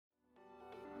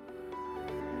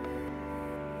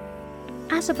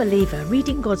As a believer,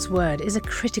 reading God's Word is a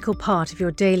critical part of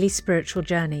your daily spiritual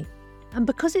journey. And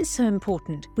because it's so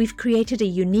important, we've created a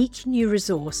unique new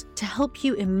resource to help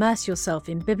you immerse yourself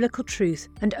in biblical truth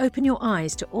and open your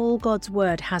eyes to all God's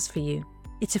Word has for you.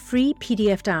 It's a free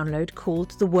PDF download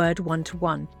called The Word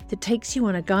 1-to-1 that takes you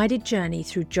on a guided journey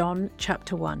through John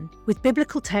chapter 1. With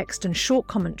biblical text and short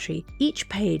commentary, each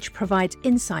page provides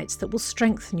insights that will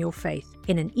strengthen your faith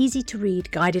in an easy-to-read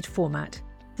guided format.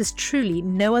 There's truly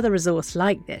no other resource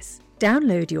like this.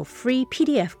 Download your free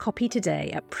PDF copy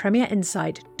today at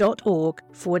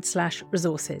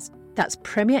premierinsight.org/resources. That's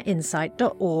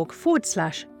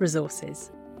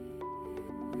premierinsight.org/resources.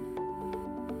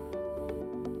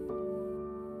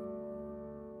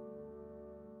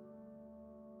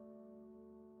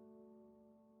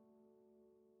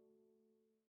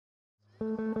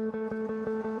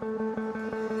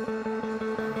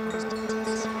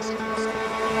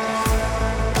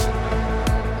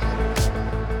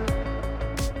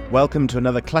 Welcome to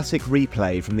another classic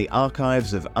replay from the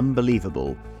archives of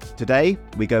Unbelievable. Today,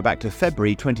 we go back to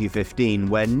February 2015,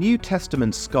 where New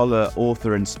Testament scholar,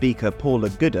 author and speaker Paula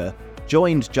Gooder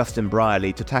joined Justin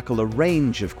Brierley to tackle a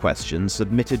range of questions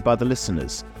submitted by the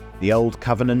listeners. The Old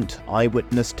Covenant,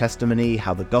 eyewitness testimony,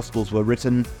 how the Gospels were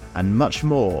written, and much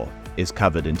more is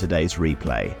covered in today's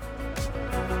replay.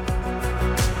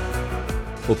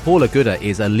 Well, Paula Gooder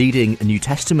is a leading New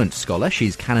Testament scholar.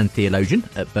 She's canon theologian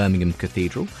at Birmingham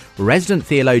Cathedral, resident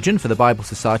theologian for the Bible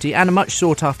Society, and a much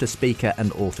sought-after speaker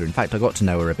and author. In fact, I got to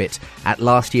know her a bit at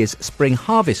last year's Spring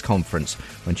Harvest Conference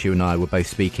when she and I were both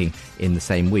speaking in the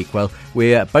same week. Well,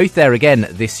 we're both there again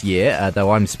this year,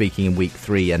 though I'm speaking in week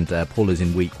 3 and Paula's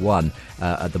in week 1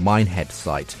 at the Minehead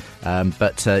site.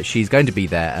 But she's going to be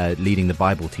there leading the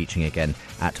Bible teaching again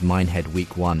at Minehead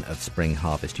Week 1 of Spring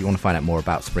Harvest. You want to find out more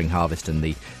about Spring Harvest and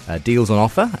the deals on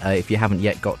offer? If you haven't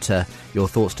yet got your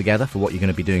thoughts together for what you're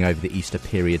going to be doing over the Easter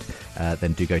period,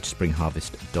 then do go to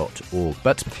springharvest.org.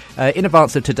 But in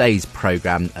advance of today's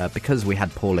programme, because we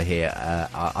had Paula here,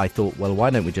 I thought, well, why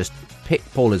don't we just pick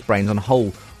Paula's brains on a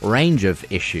whole range of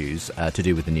issues to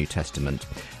do with the New Testament?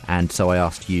 And so I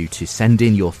asked you to send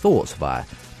in your thoughts via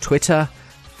Twitter,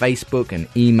 Facebook and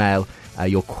email,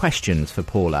 your questions for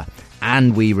Paula.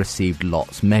 And we received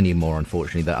lots, many more,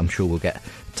 unfortunately, that I'm sure we'll get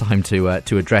time to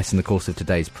address in the course of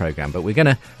today's programme. But we're going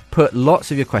to put lots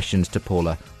of your questions to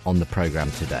Paula on the programme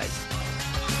today.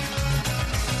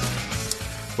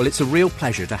 Well, it's a real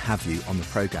pleasure to have you on the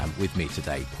programme with me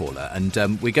today, Paula. And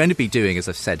we're going to be doing, as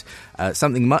I've said,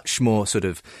 something much more sort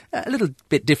of a little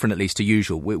bit different, at least to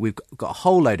usual. We've got a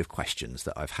whole load of questions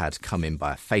that I've had come in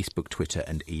via Facebook, Twitter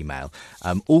and email.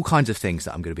 All kinds of things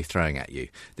that I'm going to be throwing at you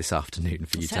this afternoon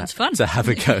for you to have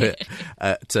a go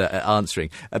at answering.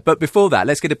 But before that,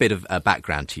 let's get a bit of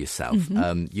background to yourself.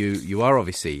 Mm-hmm. You are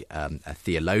obviously a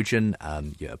theologian,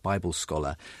 you're a Bible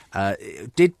scholar.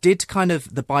 Did kind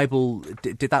of the Bible...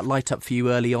 Did that light up for you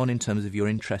early on in terms of your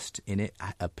interest in it,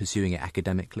 pursuing it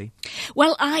academically?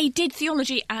 Well, I did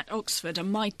theology at Oxford,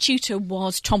 and my tutor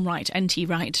was Tom Wright, N.T.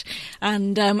 Wright.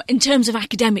 And in terms of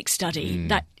academic study,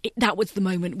 that was the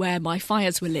moment where my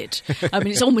fires were lit. I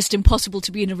mean, it's almost impossible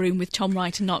to be in a room with Tom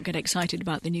Wright and not get excited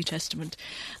about the New Testament.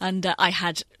 And I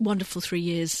had wonderful 3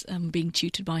 years being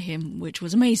tutored by him, which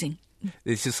was amazing.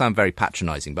 This will sound very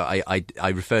patronising, but I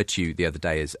referred to you the other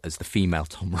day as the female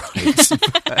Tom Wright.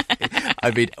 I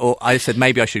mean, or I said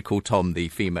maybe I should call Tom the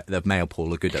male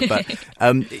Paula Gooder. But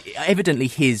evidently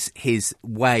his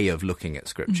way of looking at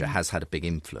Scripture has had a big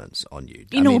influence on you.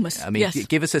 Enormous. I mean, yes.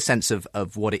 Give us a sense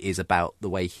of what it is about the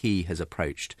way he has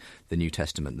approached the New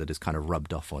Testament that has kind of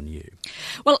rubbed off on you.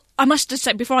 Well, I must just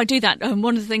say, before I do that,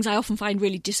 one of the things I often find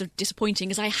really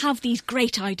disappointing is I have these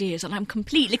great ideas and I'm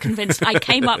completely convinced I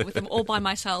came up with them all by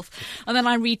myself. And then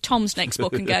I read Tom's next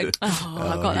book and go,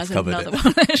 I've got that's another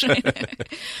one.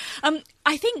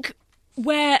 I think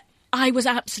where I was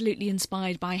absolutely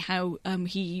inspired by how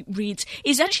he reads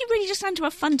is actually really just down to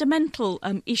a fundamental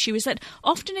issue, is that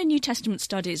often in New Testament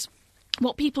studies,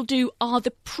 what people do are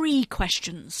the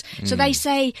pre-questions. So they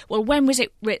say, well, when was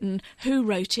it written? Who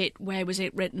wrote it? Where was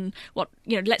it written?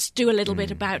 Let's do a little bit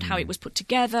about how it was put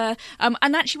together. And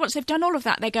actually, once they've done all of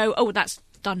that, they go, oh, that's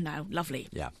done now. Lovely.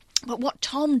 Yeah. But what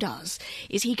Tom does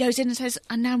is he goes in and says,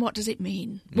 and now what does it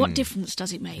mean? What difference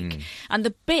does it make? And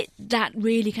the bit that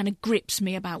really kind of grips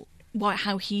me about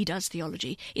how he does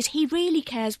theology is he really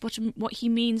cares what he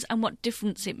means and what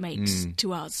difference it makes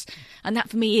to us. And that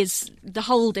for me is the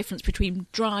whole difference between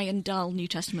dry and dull New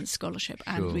Testament scholarship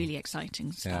and really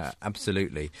exciting stuff. Yeah,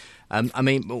 absolutely. I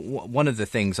mean, one of the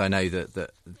things I know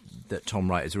that Tom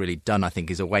Wright has really done, I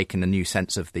think, is awaken a new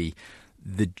sense of the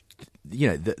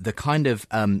kind of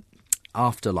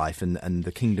afterlife and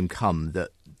the kingdom come that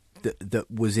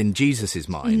was in Jesus's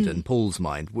mind and Paul's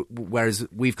mind, whereas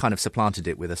we've kind of supplanted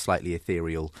it with a slightly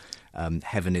ethereal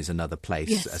heaven is another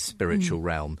place, a spiritual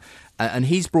realm. And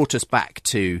he's brought us back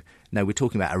to, no, we're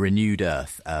talking about a renewed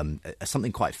earth,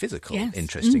 something quite physical,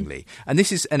 interestingly. And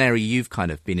this is an area you've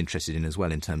kind of been interested in as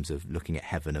well, in terms of looking at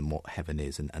heaven and what heaven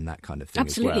is and that kind of thing.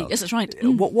 Absolutely, as well. yes, that's right.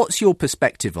 What's your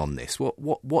perspective on this?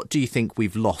 What do you think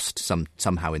we've lost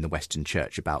somehow in the Western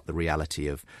Church about the reality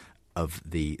of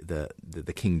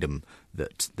the kingdom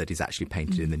that is actually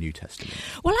painted in the New Testament?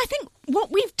 Well, I think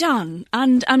what we've done,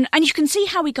 and you can see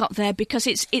how we got there, because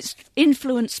it's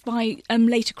influenced by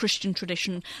later Christian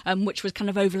tradition, which was kind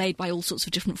of overlaid by all sorts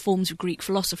of different forms of Greek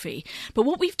philosophy. But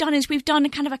what we've done is we've done a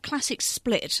kind of a classic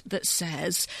split that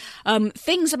says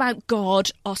things about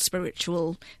God are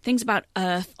spiritual, things about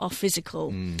earth are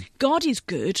physical. God is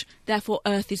good, therefore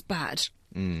earth is bad.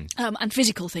 And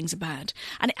physical things are bad.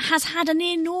 And it has had an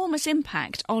enormous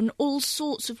impact on all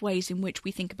sorts of ways in which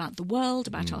we think about the world,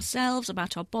 about ourselves,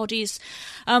 about our bodies.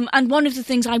 And one of the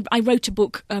things, I wrote a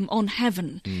book on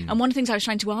heaven, and one of the things I was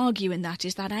trying to argue in that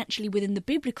is that actually within the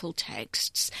biblical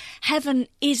texts, heaven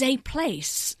is a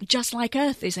place, just like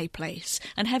earth is a place.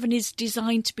 And heaven is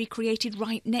designed to be created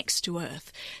right next to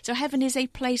earth. So heaven is a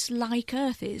place like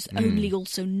earth is, only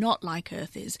also not like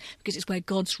earth is, because it's where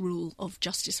God's rule of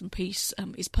justice and peace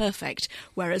is perfect,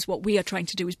 whereas what we are trying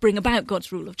to do is bring about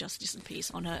God's rule of justice and peace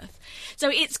on earth.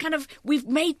 So it's kind of, we've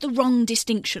made the wrong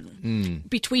distinction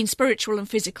between spiritual and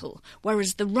physical,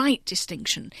 whereas the right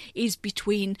distinction is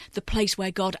between the place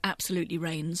where God absolutely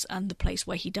reigns and the place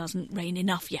where he doesn't reign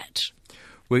enough yet.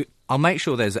 I'll make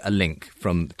sure there's a link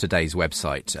from today's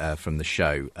website, from the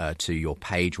show, to your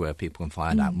page where people can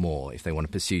find out more if they want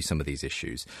to pursue some of these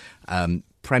issues.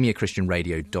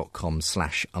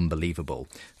 premierchristianradio.com/unbelievable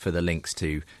for the links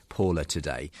to Paula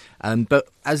today. But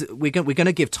as we're going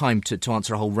to give time to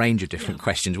answer a whole range of different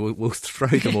questions. We'll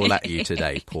throw them all at you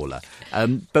today, Paula.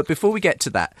 But before we get to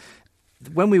that,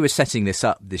 when we were setting this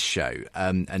show,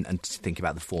 and think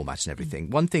about the format and everything,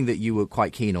 one thing that you were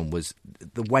quite keen on was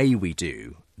the way we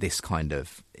do this kind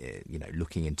of,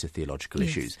 looking into theological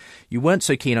issues. You weren't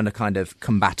so keen on a kind of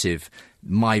combative,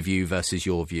 my view versus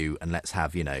your view, and let's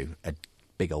have, a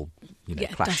big old,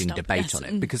 clashing debate on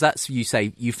it. Because that's, you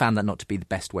say, you found that not to be the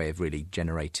best way of really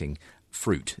generating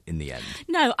fruit in the end.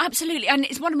 No, absolutely. And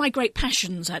it's one of my great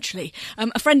passions, actually.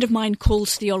 A friend of mine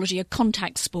calls theology a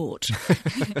contact sport,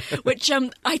 which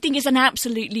I think is an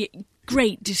absolutely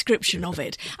great description of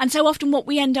it. And so often what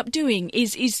we end up doing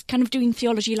is kind of doing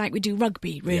theology like we do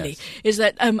rugby, really. Is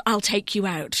that I'll take you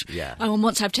out. And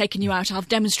once I've taken you out, I've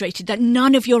demonstrated that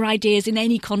none of your ideas in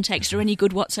any context are any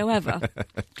good whatsoever.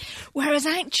 Whereas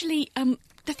actually,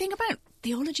 the thing about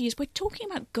theology is we're talking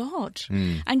about God,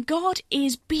 and God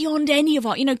is beyond any of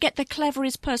our, get the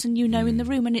cleverest person in the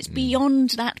room, and it's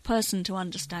beyond that person to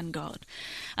understand God.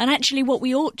 And actually what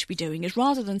we ought to be doing is,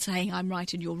 rather than saying I'm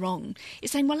right and you're wrong,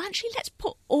 is saying, well, actually let's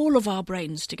put all of our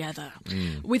brains together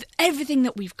with everything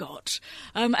that we've got,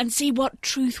 and see what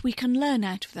truth we can learn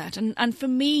out of that. And for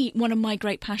me, one of my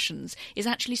great passions is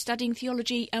actually studying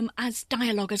theology as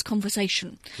dialogue, as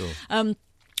conversation. Sure.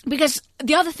 Because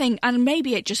the other thing, and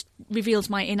maybe it just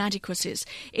reveals my inadequacies,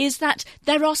 is that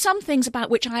there are some things about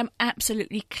which I am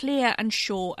absolutely clear and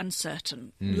sure and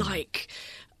certain, like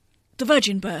the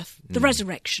virgin birth, the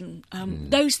resurrection.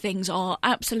 Those things are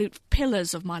absolute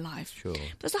pillars of my life. Sure.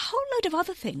 But there's a whole load of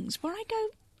other things where I go,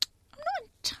 I'm not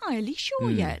entirely sure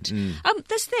yet.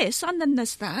 There's this and then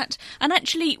there's that. And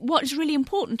actually what is really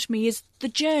important to me is the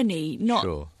journey, not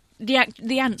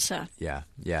the answer. Yeah.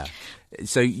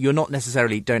 So you're not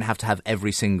necessarily, don't have to have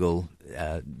every single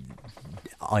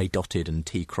I dotted and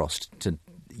T crossed.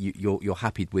 You're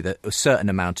happy with a certain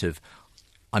amount of,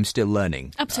 I'm still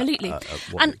learning. Absolutely.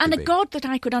 And a God that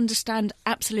I could understand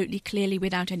absolutely clearly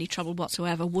without any trouble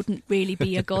whatsoever wouldn't really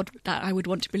be a God that I would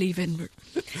want to believe in.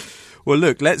 Well,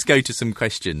 look, let's go to some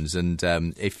questions. And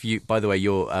if you, by the way,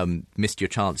 you're missed your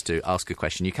chance to ask a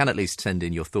question, you can at least send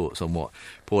in your thoughts on what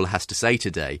Paula has to say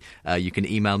today. You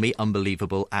can email me,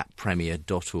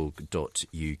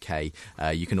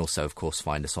 unbelievable@premier.org.uk. You can also, of course,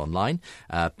 find us online,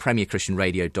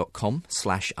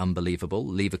 premierchristianradio.com/unbelievable.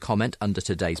 Leave a comment under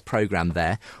today's programme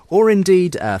there. Or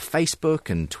indeed,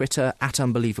 Facebook and Twitter,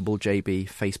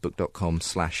 @unbelievablejb,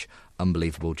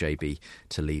 facebook.com/unbelievablejb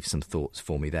to leave some thoughts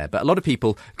for me there. But a lot of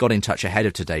people got in touch ahead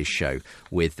of today's show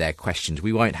with their questions.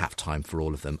 We won't have time for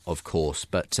all of them, of course,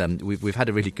 but we've had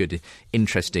a really good,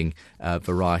 interesting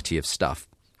variety of stuff.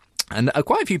 And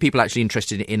quite a few people actually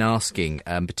interested in asking,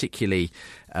 particularly,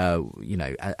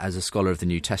 as a scholar of the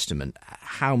New Testament,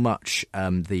 how much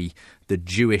the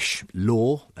Jewish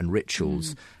law and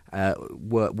rituals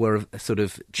were sort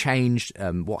of changed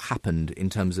what happened in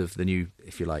terms of the new,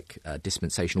 if you like,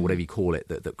 dispensation or whatever you call it,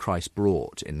 that Christ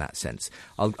brought in that sense.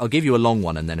 I'll give you a long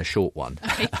one and then a short one.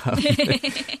 Okay.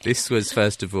 This was,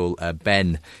 first of all,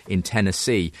 Ben in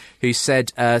Tennessee, who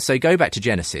said, so go back to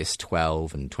Genesis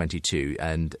 12 and 22,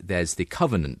 and there's the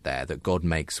covenant there that God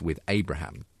makes with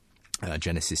Abraham.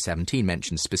 Genesis 17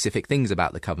 mentions specific things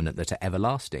about the covenant that are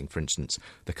everlasting. For instance,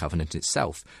 the covenant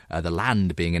itself, the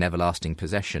land being an everlasting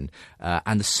possession,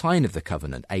 and the sign of the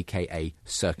covenant, a.k.a.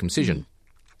 circumcision.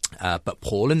 But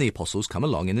Paul and the apostles come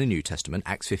along in the New Testament,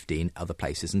 Acts 15, other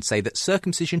places, and say that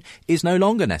circumcision is no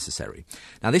longer necessary.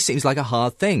 Now, this seems like a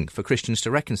hard thing for Christians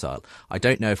to reconcile. I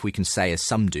don't know if we can say, as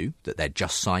some do, that they're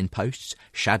just signposts,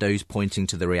 shadows pointing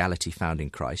to the reality found in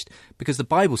Christ, because the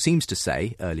Bible seems to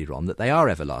say, earlier on, that they are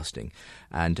everlasting.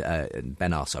 And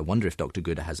Ben asks, I wonder if Dr.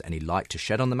 Gooder has any light to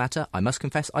shed on the matter. I must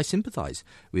confess I sympathise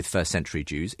with first-century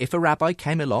Jews. If a rabbi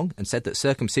came along and said that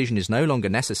circumcision is no longer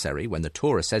necessary when the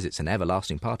Torah says it's an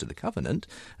everlasting part of the covenant,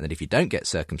 and that if you don't get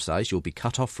circumcised, you'll be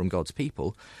cut off from God's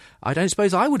people, I don't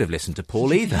suppose I would have listened to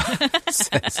Paul either,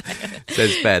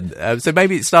 says Ben. So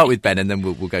maybe start with Ben, and then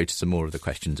we'll go to some more of the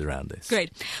questions around this.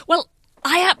 Great. Well,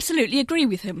 I absolutely agree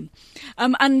with him.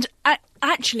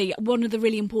 Actually, one of the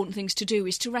really important things to do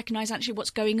is to recognise actually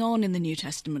what's going on in the New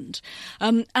Testament.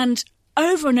 And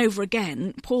over and over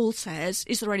again, Paul says,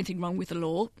 is there anything wrong with the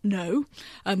law? No.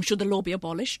 Should the law be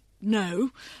abolished?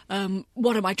 No.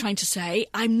 What am I trying to say?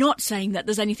 I'm not saying that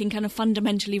there's anything kind of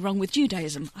fundamentally wrong with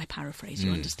Judaism. I paraphrase,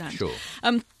 you understand. Sure.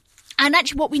 And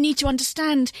actually what we need to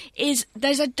understand is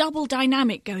there's a double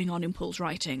dynamic going on in Paul's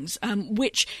writings,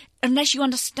 which, unless you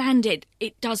understand it,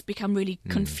 it does become really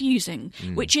confusing,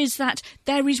 which is that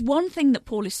there is one thing that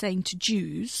Paul is saying to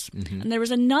Jews, and there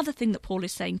is another thing that Paul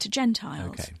is saying to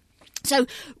Gentiles. Okay. So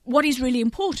what is really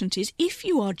important is if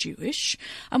you are Jewish,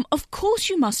 of course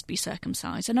you must be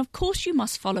circumcised and of course you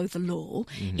must follow the law.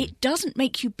 It doesn't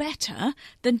make you better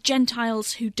than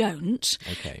Gentiles who don't.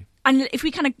 Okay. And if we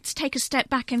kind of take a step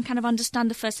back and kind of understand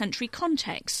the first century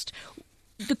context,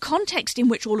 the context in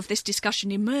which all of this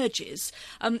discussion emerges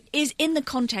is in the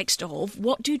context of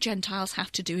what do Gentiles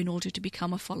have to do in order to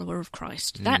become a follower of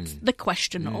Christ? That's the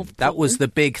question of Paul. That was the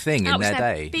big thing in their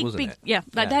day, wasn't it? Yeah,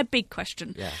 their big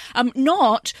question. Yeah.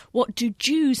 Not what do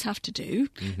Jews have to do,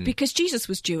 because Jesus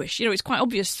was Jewish. You know, it's quite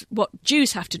obvious what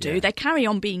Jews have to do. They carry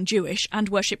on being Jewish and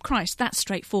worship Christ. That's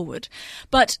straightforward.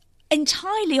 But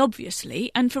entirely obviously,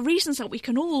 and for reasons that we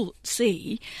can all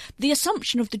see, the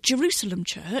assumption of the Jerusalem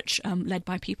church, led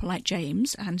by people like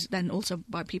James and then also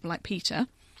by people like Peter,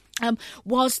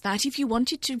 was that if you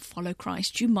wanted to follow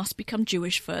Christ, you must become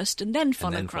Jewish first and then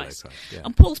follow Christ.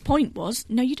 And Paul's point was,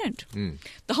 no, you don't.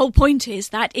 The whole point is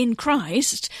that in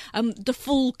Christ, the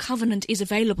full covenant is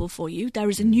available for you. There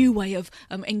is a new way of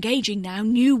engaging now, a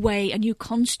new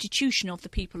constitution of the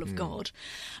people of God.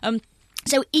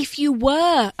 So if you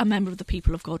were a member of the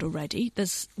people of God already,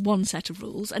 there's one set of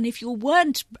rules. And if you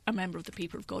weren't a member of the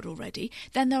people of God already,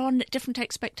 then there are different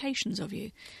expectations of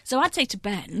you. So I'd say to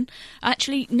Ben,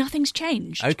 actually, nothing's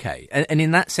changed. Okay. And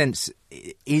in that sense,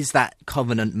 is that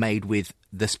covenant made with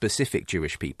the specific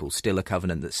Jewish people still a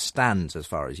covenant that stands as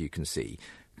far as you can see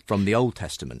from the Old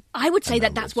Testament? I would say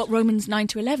that that's what Romans 9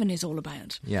 to 11 is all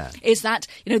about. Yeah. Is that,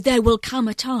 there will come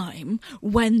a time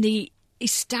when the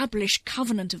established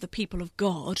covenant of the people of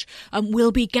God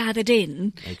will be gathered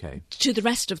in to the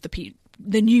rest of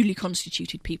the newly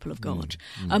constituted people of God.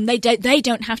 They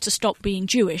don't have to stop being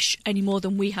Jewish any more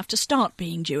than we have to start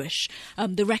being Jewish.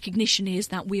 The recognition is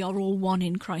that we are all one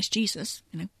in Christ Jesus,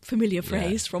 familiar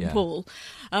phrase from Paul.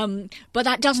 But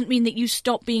that doesn't mean that you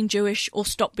stop being Jewish or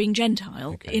stop being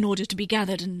Gentile in order to be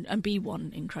gathered and be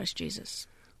one in Christ Jesus.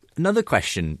 Another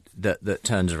question that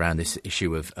turns around this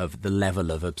issue of the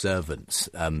level of observance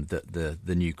that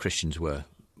the new Christians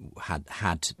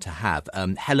had to have.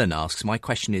 Helen asks, my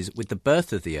question is, with the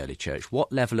birth of the early church,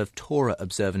 what level of Torah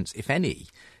observance, if any,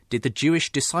 did the Jewish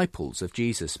disciples of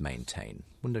Jesus maintain?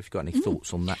 Wonder if you've got any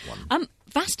thoughts on that one.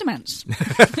 Vast amounts.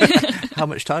 How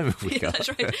much time have we got? That's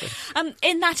right.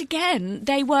 In that, again,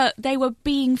 they were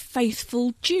being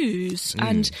faithful Jews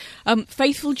and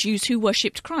faithful Jews who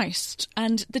worshipped Christ,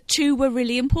 and the two were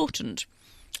really important.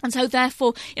 And so,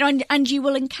 therefore, and you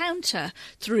will encounter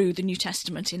through the New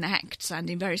Testament in Acts and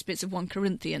in various bits of 1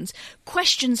 Corinthians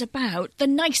questions about the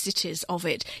niceties of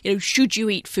it. Should you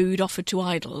eat food offered to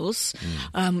idols?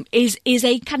 Is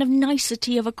a kind of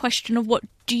nicety of a question of what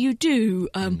do you do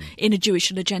in a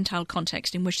Jewish and a Gentile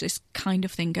context in which this kind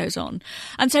of thing goes on.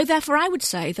 And so, therefore, I would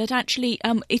say that actually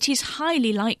it is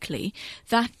highly likely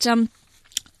that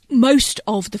most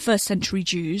of the first century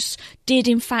Jews did,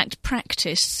 in fact,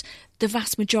 practice the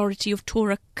vast majority of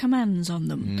Torah commands on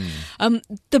them.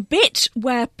 The bit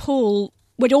where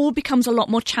it all becomes a lot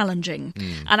more challenging,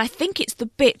 and I think it's the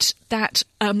bit that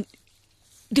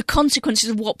the consequences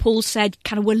of what Paul said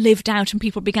kind of were lived out and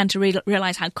people began to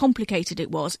realise how complicated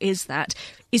it was, is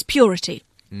purity.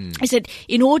 I said,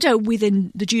 in order within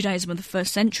the Judaism of the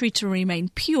first century to remain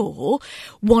pure,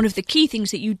 one of the key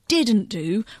things that you didn't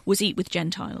do was eat with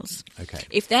Gentiles. Okay.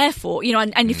 If therefore,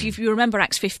 and if you remember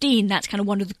Acts 15, that's kind of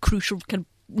one of the crucial kind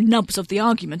of nubs of the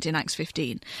argument in Acts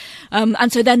 15.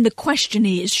 And so then the question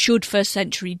is, should first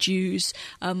century Jews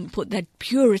put their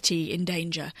purity in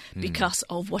danger because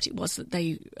of what it was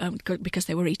that because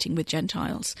they were eating with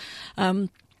Gentiles?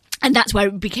 And that's where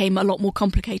it became a lot more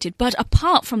complicated. But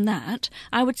apart from that,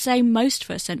 I would say most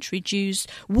first century Jews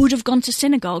would have gone to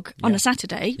synagogue on a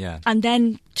Saturday and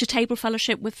then to table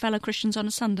fellowship with fellow Christians on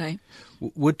a Sunday.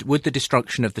 Would the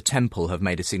destruction of the temple have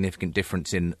made a significant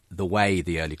difference in the way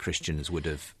the early Christians would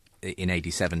have, in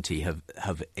AD 70,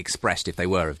 have expressed, if they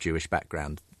were of Jewish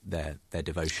background, their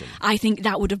devotion? I think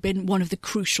that would have been one of the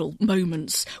crucial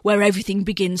moments where everything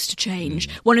begins to change.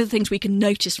 One of the things we can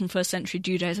notice from first century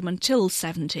Judaism until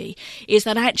 70 is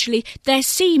that actually there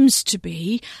seems to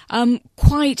be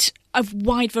quite a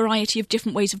wide variety of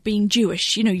different ways of being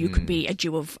Jewish. You could be a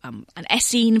Jew of an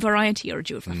Essene variety, or a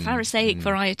Jew of a Pharisaic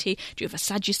variety, Jew of a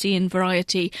Sadducean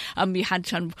variety. You had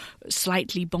some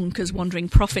slightly bonkers wandering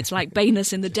prophets like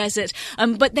Bainas in the desert,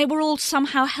 but they were all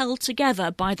somehow held together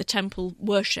by the temple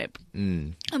worship.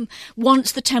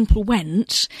 Once the temple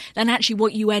went, then actually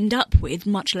what you end up with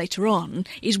much later on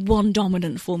is one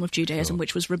dominant form of Judaism,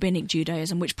 which was Rabbinic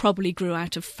Judaism, which probably grew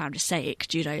out of Pharisaic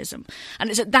Judaism. And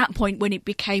it's at that point when it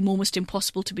became almost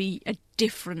impossible to be a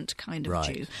different kind of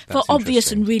Jew, for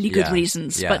obvious and really good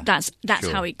reasons. But that's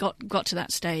how it got to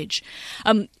that stage.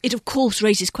 It of course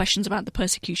raises questions about the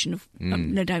persecution of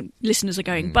no doubt listeners are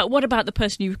going, but what about the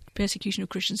persecution of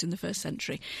Christians in the first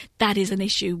century? That is an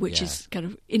issue which is kind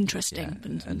of interesting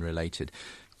and related.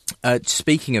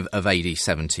 Speaking of AD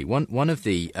 70, one of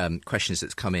the questions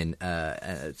that's come in,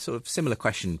 sort of similar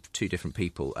question, two different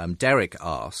people. Derek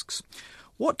asks,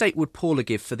 what date would Paula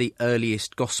give for the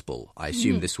earliest gospel? I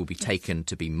assume this will be taken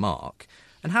to be Mark.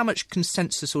 And how much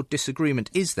consensus or disagreement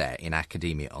is there in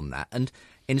academia on that? And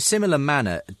in a similar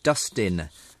manner, Dustin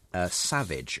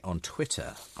Savage on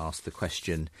Twitter asked the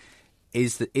question,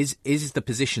 is the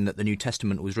position that the New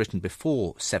Testament was written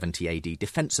before 70 AD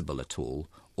defensible at all,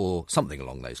 or something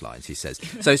along those lines, he says.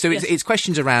 So it's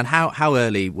questions around how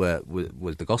early were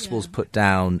the Gospels put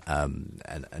down,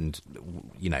 and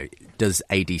does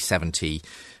AD 70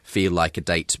 feel like a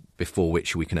date before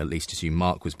which we can at least assume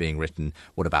Mark was being written?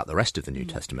 What about the rest of the New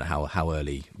Testament? How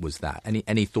early was that?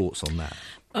 Any thoughts on that?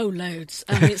 Oh, loads.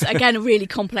 It's, again, a really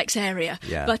complex area.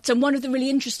 But one of the really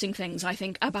interesting things, I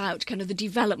think, about kind of the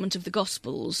development of the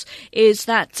Gospels is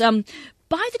that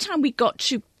by the time we got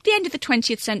to the end of the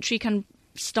 20th century, kind of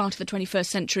start of the 21st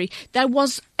century, there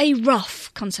was a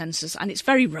rough consensus, and it's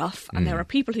very rough, and there are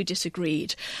people who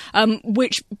disagreed,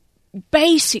 which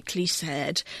basically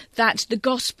said that the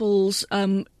Gospels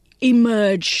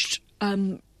emerged...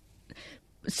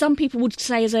 some people would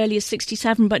say as early as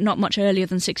 67, but not much earlier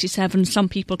than 67. Some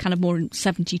people kind of more in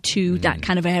 72, that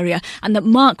kind of area. And that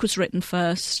Mark was written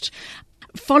first.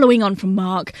 Following on from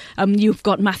Mark, you've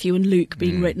got Matthew and Luke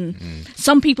being written.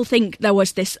 Some people think there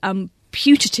was this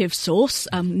putative source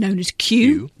known as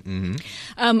Q.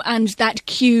 And that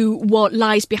Q what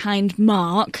lies behind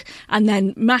Mark. And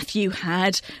then Matthew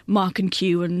had Mark and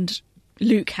Q, and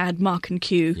Luke had Mark and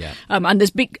Q, and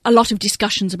there's a lot of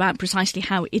discussions about precisely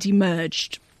how it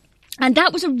emerged. And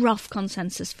that was a rough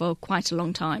consensus for quite a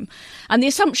long time. And the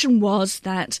assumption was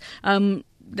that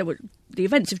there were the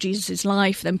events of Jesus'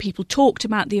 life, then people talked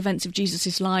about the events of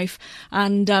Jesus' life,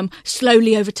 and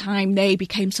slowly over time they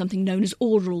became something known as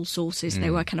oral sources. They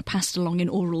were kind of passed along in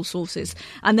oral sources.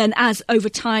 And then as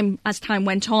time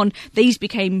went on, these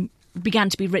began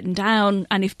to be written down,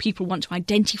 and if people want to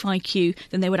identify Q,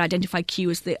 then they would identify Q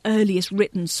as the earliest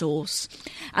written source.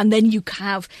 And then you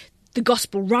have the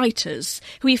gospel writers,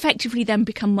 who effectively then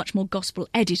become much more gospel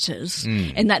editors,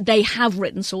 in that they have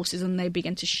written sources and they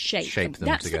begin to shape them.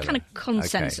 That's together. The kind of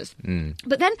consensus. Okay.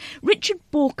 But then Richard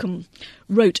Borkham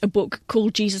wrote a book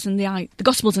called Jesus and the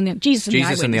Gospels and the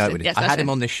Eyewitness. Yes, I had him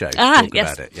on this show to talk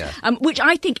about it. Which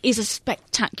I think is a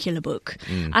spectacular book,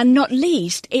 and not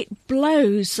least it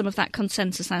blows some of that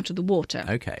consensus out of the water.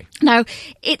 Okay. Now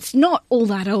it's not all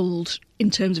that old in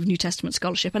terms of New Testament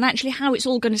scholarship, and actually how it's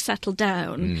all going to settle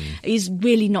down is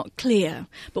really not clear.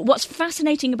 But what's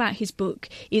fascinating about his book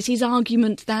is his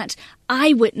argument that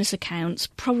eyewitness accounts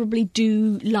probably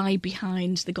do lie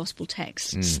behind the gospel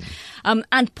texts,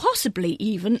 and possibly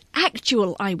even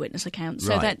actual eyewitness accounts,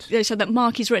 so that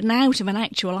Mark is written out of an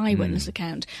actual eyewitness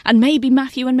account, and maybe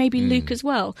Matthew and maybe Luke as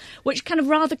well, which kind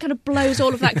of blows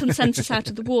all of that consensus out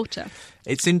of the water.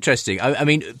 It's interesting. I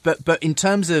mean, but in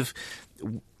terms of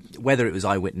whether it was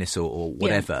eyewitness or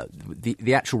whatever,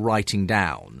 the actual writing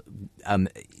down.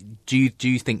 Do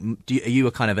you think are you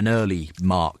a kind of an early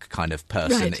Mark kind of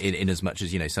person, in as much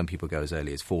as, some people go as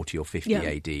early as 40 or 50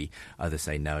 AD, others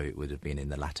say no, it would have been in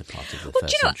the latter part of the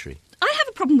first century? I have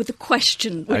a problem with the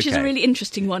question, which is a really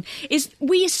interesting one, is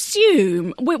we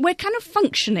assume we're kind of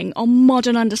functioning on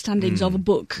modern understandings of a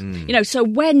book. So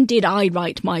when did I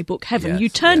write my book Heaven? You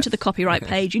turn to the copyright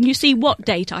page and you see what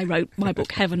date I wrote my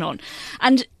book Heaven on,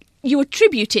 and you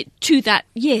attribute it to that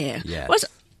year. Whereas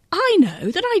I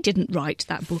know that I didn't write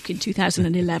that book in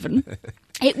 2011.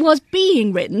 It was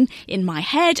being written in my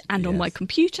head and on my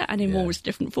computer and in various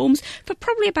different forms for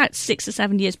probably about 6 or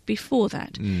 7 years before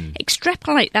that.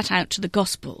 Extrapolate that out to the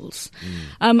Gospels.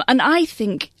 And I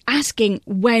think asking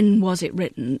when was it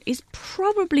written is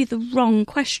probably the wrong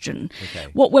question.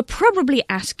 What we're probably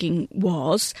asking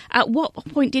was, at what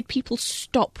point did people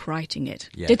stop writing it?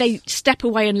 Did they step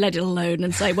away and let it alone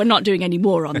and say, we're not doing any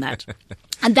more on that?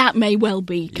 And that may well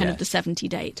be kind of the 70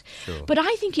 date. But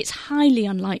I think it's highly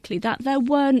unlikely that there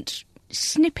weren't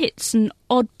snippets and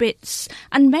odd bits,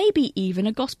 and maybe even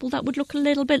a gospel that would look a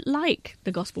little bit like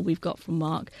the gospel we've got from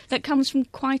Mark that comes from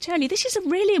quite early. This is a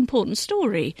really important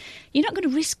story. You're not going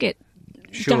to risk it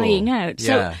dying out.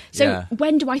 So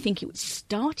when do I think it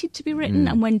started to be written,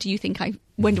 and when do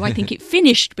I think it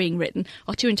finished being written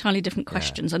are two entirely different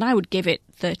questions, and I would give it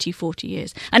 30, 40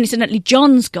 years. And incidentally,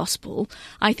 John's Gospel,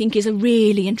 I think, is a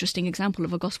really interesting example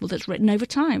of a Gospel that's written over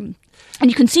time. And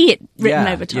you can see it written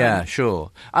over time. Yeah, sure.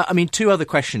 I mean, two other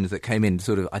questions that came in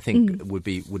sort of, I think, would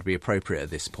be appropriate at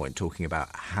this point, talking about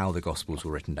how the Gospels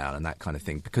were written down and that kind of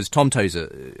thing. Because Tom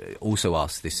Tozer also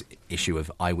asked this issue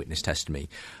of eyewitness testimony,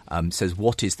 says,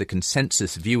 what is the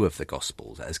consensus view of the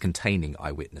Gospels as containing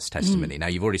eyewitness testimony? Now,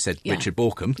 you've already said Richard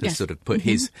Borkham has sort of put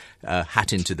his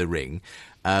hat into the ring.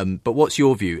 But what's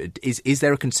your view? Is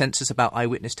there a consensus about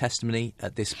eyewitness testimony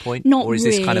at this point? Not or is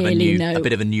this kind of a really,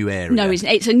 bit of a new area? No,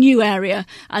 it's a new area,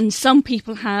 and some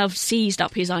people have seized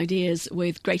up his ideas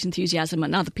with great enthusiasm,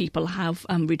 and other people have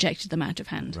rejected them out of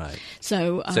hand. Right.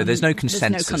 So there's no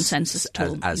consensus, at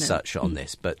all, as such on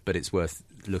this, but it's worth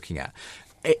looking at.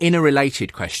 In a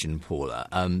related question, Paula,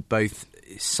 both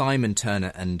Simon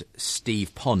Turner and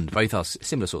Steve Pond both asked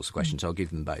similar sorts of questions, so I'll give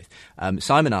them both.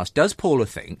 Simon asked, does Paula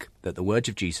think that the words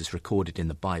of Jesus recorded in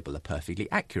the Bible are perfectly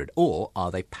accurate, or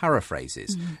are they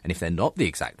paraphrases? And if they're not the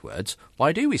exact words,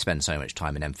 why do we spend so much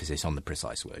time and emphasis on the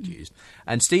precise word used?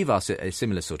 And Steve asked a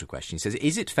similar sort of question. He says,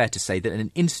 is it fair to say that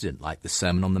an incident like the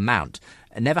Sermon on the Mount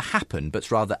never happened, but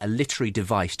rather a literary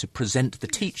device to present the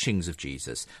teachings of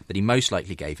Jesus that he most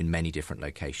likely gave in many different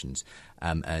locations?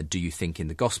 Do you think in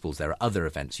the Gospels there are other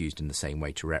events used in the same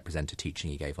way to represent a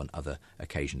teaching he gave on other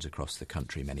occasions across the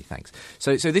country? Many thanks.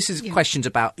 So this is questions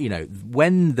about,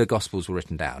 when the Gospels were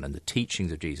written down and the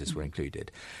teachings of Jesus were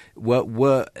included. Can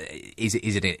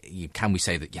we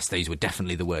say that, yes, these were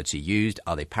definitely the words he used?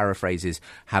 Are they paraphrases?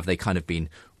 Have they kind of been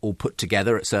all put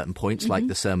together at certain points, like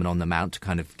the Sermon on the Mount, to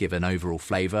kind of give an overall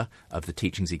flavour of the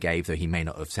teachings he gave, though he may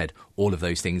not have said all of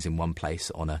those things in one place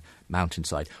on a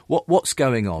mountainside? What's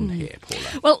going on here,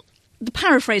 Paula? Well, the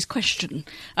paraphrase question,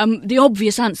 the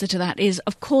obvious answer to that is,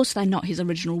 of course, they're not his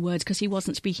original words because he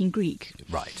wasn't speaking Greek.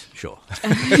 Right, sure.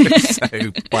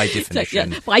 So, by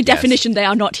definition... by definition, they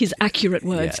are not his accurate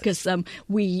words because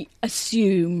we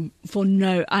assume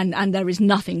and there is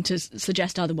nothing to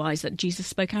suggest otherwise, that Jesus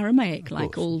spoke Aramaic,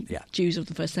 like all Jews of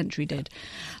the first century did.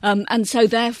 And so,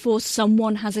 therefore,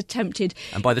 someone has attempted...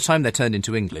 And by the time they're turned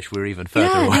into English, we're even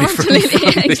further away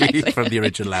from the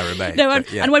original Aramaic.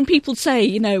 And when people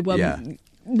say,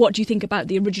 what do you think about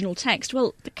the original text?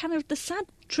 Well, the sad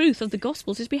truth of the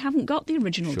Gospels is we haven't got the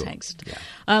original text. Yeah.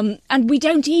 And we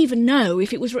don't even know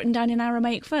if it was written down in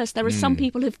Aramaic first. There are some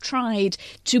people who've tried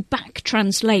to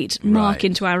back-translate Mark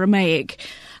into Aramaic.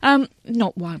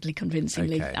 Not wildly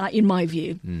convincingly, in my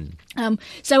view.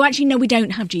 So actually, no, we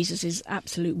don't have Jesus's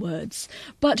absolute words.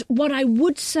 But what I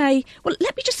would say... Well,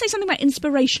 let me just say something about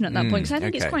inspiration at that point, because I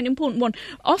think it's quite an important one.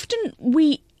 Often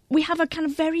we we have a kind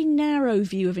of very narrow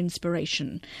view of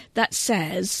inspiration that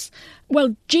says,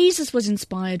 well, Jesus was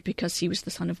inspired because he was the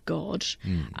Son of God.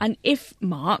 And if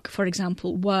Mark, for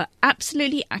example, were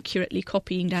absolutely accurately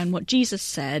copying down what Jesus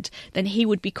said, then he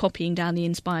would be copying down the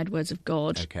inspired words of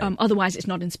God. Okay. Otherwise, it's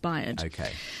not inspired.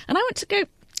 Okay. And I want to go,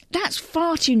 that's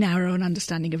far too narrow an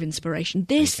understanding of inspiration.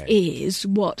 This is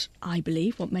what I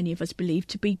believe, what many of us believe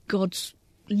to be God's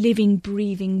living,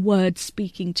 breathing word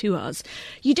speaking to us.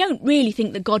 You don't really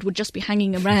think that God would just be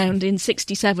hanging around in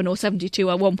 67 or 72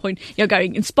 at one point, you're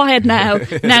going, inspired now,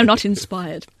 now not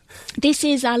inspired. This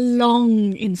is a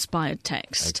long inspired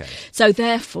text. Okay. So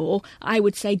therefore, I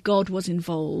would say God was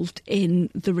involved in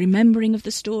the remembering of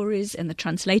the stories, in the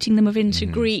translating them into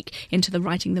Greek, into the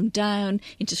writing them down,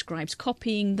 into scribes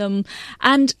copying them,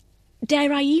 and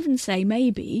dare I even say,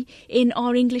 maybe, in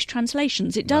our English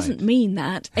translations. It doesn't mean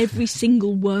that every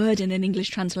single word in an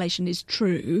English translation is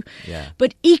true,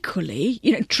 but equally,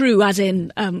 true as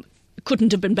in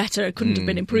couldn't have been better, couldn't have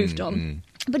been improved on,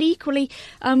 but equally,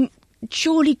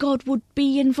 surely God would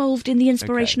be involved in the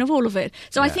inspiration of all of it.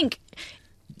 So I think,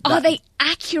 are they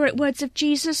accurate words of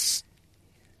Jesus?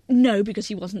 No, because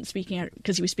he wasn't speaking,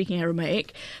 because he was speaking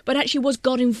Aramaic. But actually, was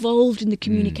God involved in the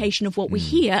communication of what we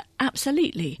hear?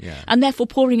 Absolutely. Yeah. And therefore,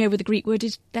 poring over the Greek word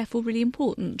is therefore really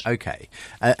important. Okay.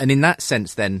 And in that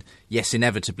sense, then, yes,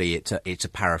 inevitably, it's a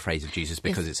paraphrase of Jesus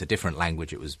because it's a different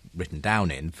language it was written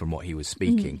down in from what he was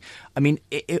speaking. I mean,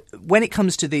 when it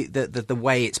comes to the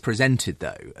way it's presented,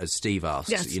 though, as Steve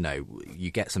asks,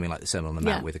 you get something like the Sermon on the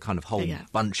Mount with a kind of whole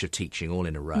bunch of teaching all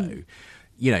in a row.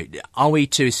 Are we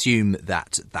to assume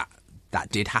that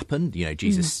did happen?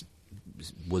 Jesus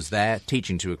was there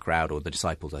teaching to a crowd, or the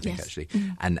disciples, I think, actually,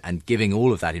 and giving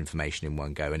all of that information in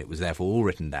one go, and it was therefore all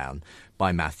written down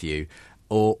by Matthew?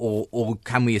 Or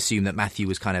can we assume that Matthew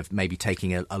was kind of maybe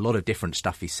taking a lot of different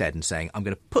stuff he said and saying, I'm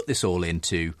going to put this all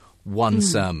into one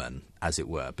sermon, as it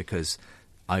were, because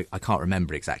I can't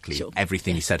remember exactly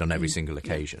everything he said on every single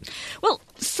occasion. Well,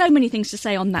 so many things to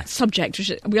say on that subject.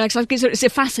 It's a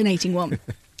fascinating one.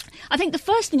 I think the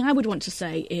first thing I would want to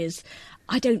say is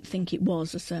I don't think it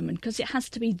was a sermon, because it has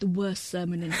to be the worst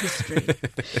sermon in history.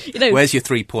 Where's your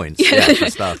 3 points? For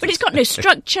starters. But it's got no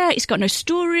structure, it's got no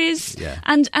stories.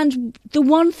 And the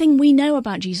one thing we know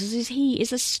about Jesus is he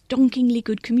is a stonkingly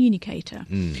good communicator.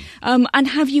 And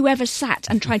have you ever sat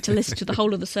and tried to listen to the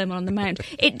whole of the Sermon on the Mount?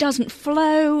 It doesn't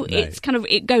flow,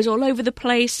 it goes all over the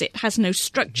place, it has no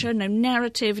structure, no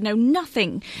narrative, no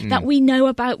nothing that we know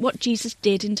about what Jesus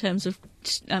did in terms of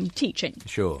teaching.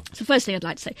 Sure. So first thing I'd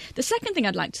like to say. The second thing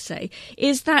I'd like to say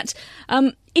is that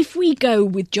if we go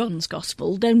with John's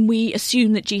Gospel, then we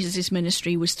assume that Jesus'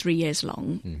 ministry was 3 years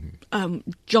long.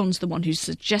 John's the one who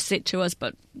suggests it to us,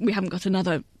 but we haven't got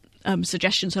another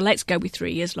suggestion, so let's go with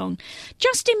 3 years long.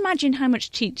 Just imagine how much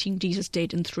teaching Jesus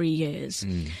did in 3 years.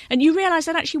 And you realise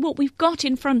that actually what we've got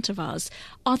in front of us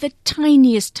are the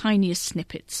tiniest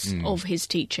snippets of his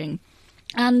teaching.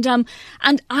 And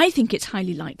I think it's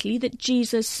highly likely that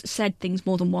Jesus said things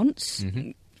more than once.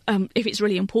 If it's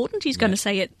really important, he's going to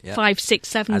say it 5, 6,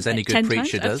 7, as any good 10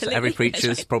 preacher times. does. Absolutely. Every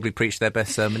preacher's probably preached their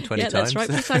best sermon 20 times. That's right,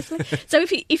 precisely. So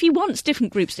if he wants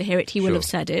different groups to hear it, he will have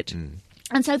said it.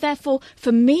 And so, therefore,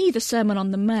 for me, the Sermon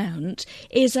on the Mount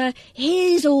is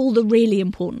here's all the really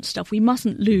important stuff. We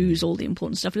mustn't lose all the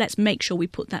important stuff. Let's make sure we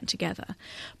put that together.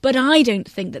 But I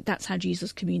don't think that that's how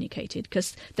Jesus communicated,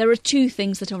 because there are two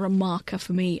things that are a marker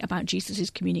for me about Jesus'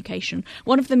 communication.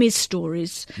 One of them is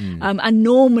stories. And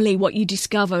normally what you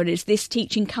discover is this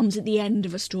teaching comes at the end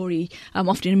of a story.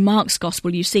 Often in Mark's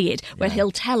Gospel, you see it, where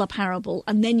he'll tell a parable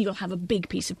and then you'll have a big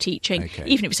piece of teaching,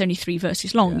 even if it's only 3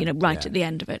 verses long, right at the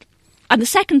end of it. And the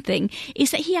second thing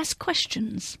is that he asks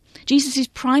questions. Jesus'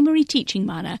 primary teaching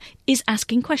manner is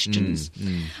asking questions.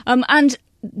 And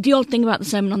the odd thing about the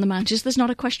Sermon on the Mount is there's not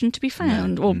a question to be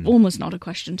found, or almost not a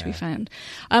question to be found.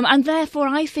 And therefore,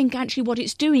 I think actually what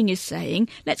it's doing is saying,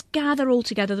 let's gather all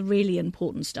together the really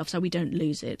important stuff so we don't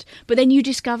lose it. But then you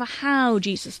discover how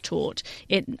Jesus taught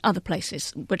in other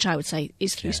places, which I would say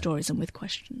is through stories and with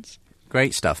questions.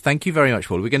 Great stuff. Thank you very much,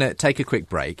 Paul. We're going to take a quick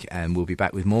break and we'll be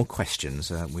back with more questions.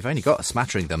 We've only got a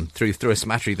smattering of them through a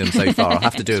smattering of them so far. I'll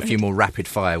have to do a few more rapid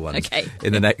fire ones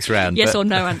in the next round. Yes or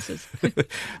no answers.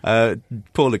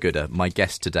 Paula Gooder, my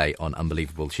guest today on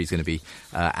Unbelievable. She's going to be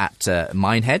at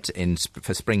Minehead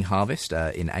for Spring Harvest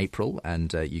in April,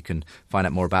 and you can find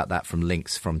out more about that from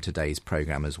links from today's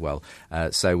programme as well.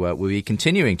 So we'll be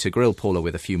continuing to grill Paula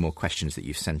with a few more questions that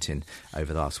you've sent in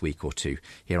over the last week or two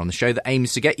here on the show that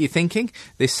aims to get you thinking.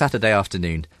 This Saturday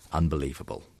afternoon,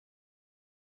 Unbelievable.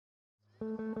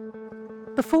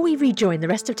 Before we rejoin the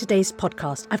rest of today's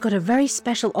podcast, I've got a very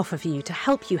special offer for you to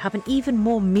help you have an even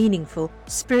more meaningful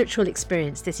spiritual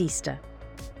experience this Easter.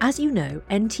 As you know,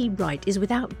 N.T. Wright is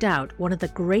without doubt one of the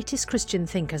greatest Christian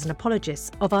thinkers and apologists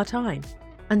of our time.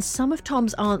 And some of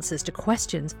Tom's answers to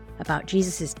questions about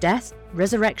Jesus' death,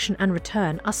 resurrection and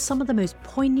return are some of the most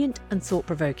poignant and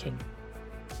thought-provoking.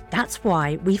 That's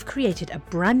why we've created a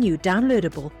brand new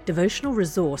downloadable devotional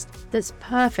resource that's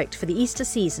perfect for the Easter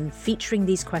season, featuring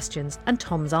these questions and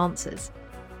Tom's answers.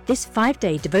 This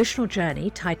 5-day devotional journey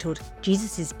titled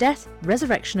Jesus' Death,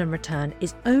 Resurrection and Return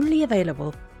is only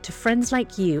available to friends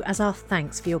like you as our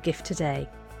thanks for your gift today.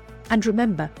 And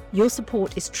remember, your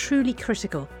support is truly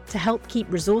critical to help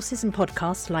keep resources and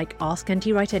podcasts like Ask NT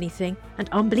Wright Anything and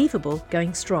Unbelievable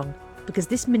going strong, because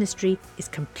this ministry is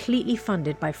completely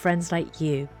funded by friends like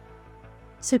you.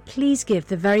 So please give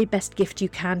the very best gift you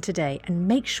can today and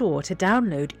make sure to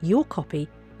download your copy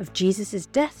of Jesus'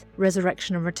 Death,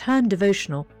 Resurrection and Return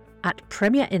devotional at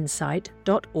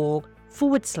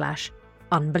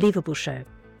premierinsight.org/Unbelievable Show.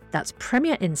 That's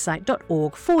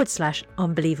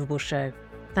premierinsight.org/Unbelievable Show.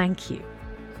 Thank you.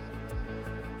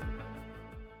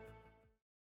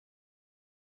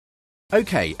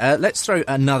 Okay, let's throw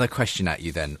another question at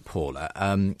you then, Paula.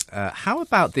 How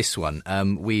about this one?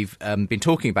 We've been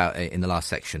talking about in the last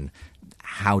section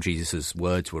how Jesus'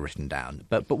 words were written down.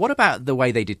 But what about the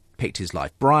way they depict his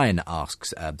life? Brian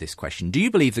asks this question. Do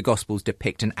you believe the Gospels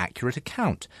depict an accurate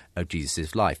account of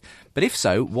Jesus' life? But if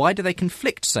so, why do they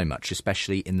conflict so much,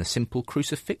 especially in the simple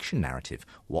crucifixion narrative?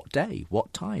 What day?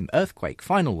 What time? Earthquake?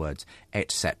 Final words?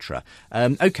 Etc.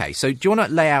 Okay, so do you want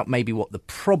to lay out maybe what the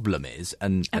problem is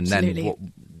and then what,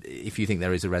 if you think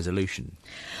there is a resolution?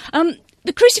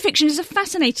 The crucifixion is a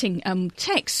fascinating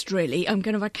text, really,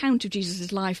 kind of account of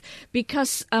Jesus' life,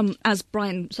 because, as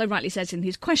Brian so rightly says in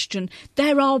his question,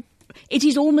 it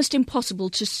is almost impossible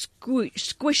to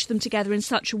squish them together in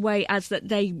such a way as that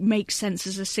they make sense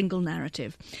as a single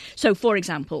narrative. So, for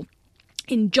example,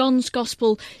 in John's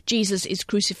Gospel, Jesus is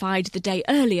crucified the day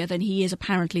earlier than he is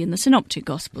apparently in the Synoptic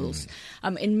Gospels.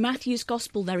 In Matthew's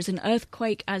Gospel, there is an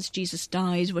earthquake as Jesus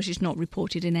dies, which is not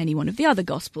reported in any one of the other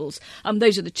Gospels.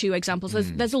 Those are the two examples.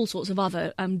 There's all sorts of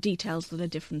other details that are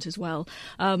different as well.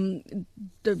 The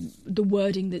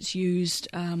wording that's used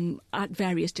at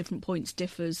various different points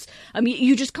differs.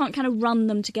 You just can't kind of run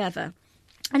them together.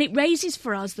 And it raises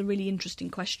for us the really interesting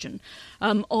question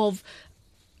of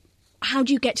how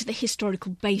do you get to the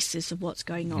historical basis of what's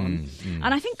going on?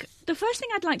 And I think the first thing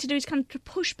I'd like to do is kind of to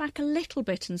push back a little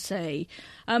bit and say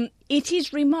it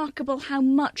is remarkable how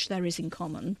much there is in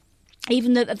common,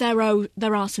 even though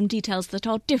there are some details that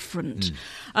are different.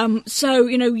 So,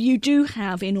 you do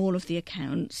have in all of the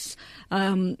accounts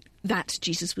that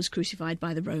Jesus was crucified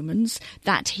by the Romans,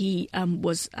 that he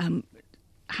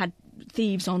had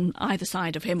thieves on either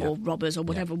side of him, or robbers, or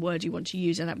whatever word you want to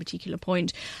use at that particular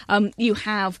point. You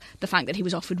have the fact that he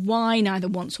was offered wine either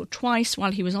once or twice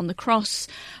while he was on the cross.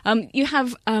 You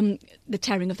have the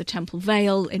tearing of the temple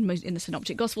veil in the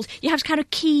Synoptic Gospels. You have kind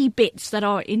of key bits that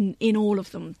are in all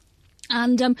of them.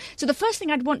 And so the first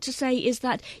thing I'd want to say is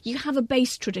that you have a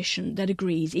base tradition that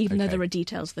agrees, even though there are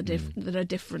details that are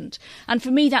different. And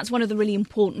for me, that's one of the really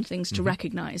important things to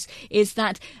recognise, is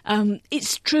that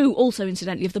it's true also,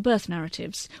 incidentally, of the birth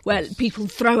narratives, where people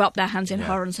throw up their hands in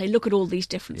horror and say, look at all these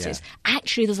differences.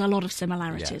 Actually, there's a lot of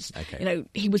similarities.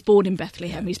 He was born in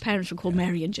Bethlehem. His parents were called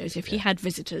Mary and Joseph. He had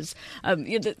visitors. All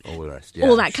the rest.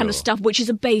 All that kind of stuff, which is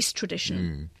a base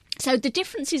tradition. So the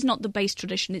difference is not the base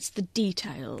tradition, it's the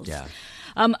details.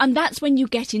 And that's when you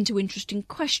get into interesting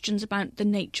questions about the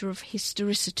nature of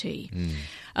historicity.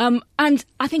 And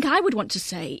I think I would want to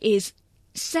say is,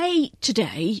 say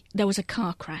today there was a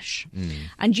car crash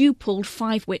and you pulled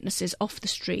 5 witnesses off the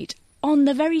street on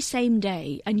the very same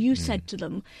day and you said to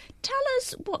them, tell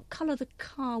us what colour the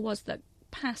car was that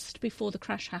passed before the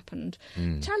crash happened.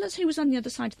 Tell us who was on the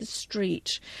other side of the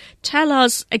street. Tell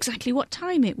us exactly what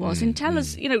time it was, and tell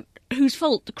us, whose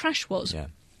fault the crash was.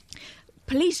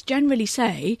 Police generally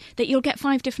say that you'll get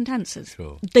 5 different answers.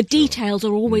 The details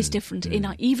are always different,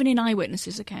 even in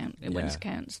eyewitnesses'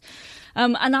 accounts.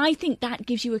 And I think that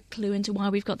gives you a clue into why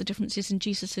we've got the differences in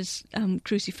Jesus'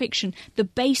 crucifixion. The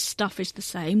base stuff is the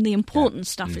same, the important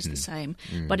stuff is the same,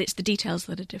 but it's the details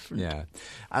that are different.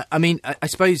 I mean, I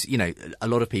suppose, a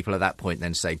lot of people at that point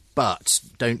then say, but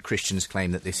don't Christians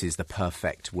claim that this is the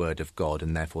perfect word of God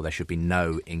and therefore there should be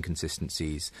no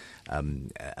inconsistencies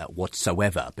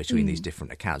whatsoever between these different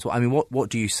accounts? Well, I mean, what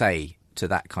do you say to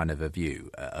that kind of a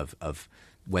view of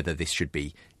whether this should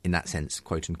be, in that sense,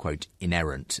 quote unquote,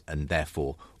 inerrant, and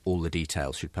therefore all the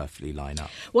details should perfectly line up?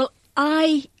 Well,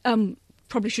 I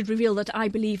probably should reveal that I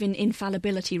believe in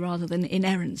infallibility rather than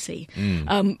inerrancy.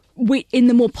 In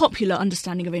the more popular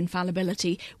understanding of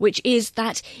infallibility, which is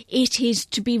that it is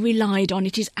to be relied on,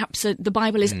 the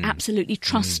Bible is absolutely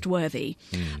trustworthy,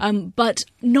 but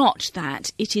not that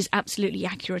it is absolutely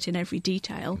accurate in every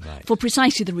detail, for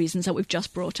precisely the reasons that we've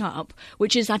just brought up,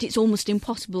 which is that it's almost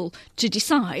impossible to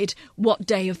decide what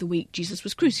day of the week Jesus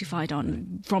was crucified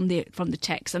on from the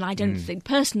text. And I don't think,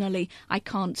 personally, I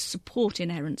can't support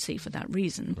inerrancy for that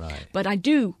reason. Right. But I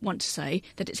do want to say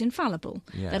that it's infallible,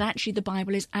 Yeah. that actually the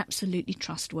Bible is absolutely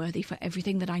trustworthy for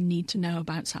everything that I need to know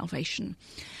about salvation.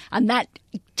 And that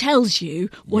tells you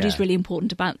what is really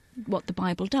important about what the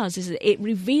Bible does, is that it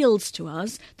reveals to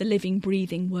us the living,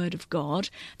 breathing Word of God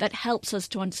that helps us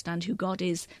to understand who God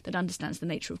is, that understands the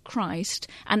nature of Christ,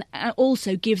 and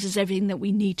also gives us everything that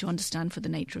we need to understand for the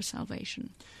nature of salvation.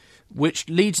 Which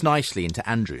leads nicely into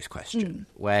Andrew's question,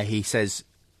 where he says,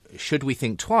 should we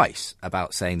think twice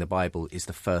about saying the Bible is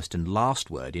the first and last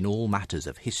word in all matters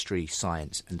of history,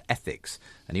 science and ethics?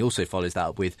 And he also follows that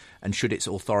up with, and should its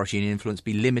authority and influence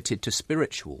be limited to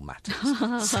spiritual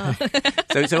matters?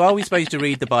 So are we supposed to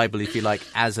read the Bible, if you like,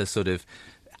 as a sort of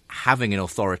having an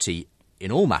authority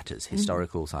in all matters,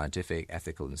 historical, scientific,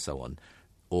 ethical and so on?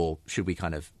 Or should we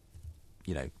kind of,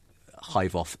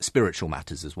 hive off spiritual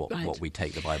matters as what we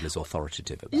take the Bible as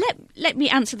authoritative about? Let me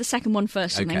answer the second one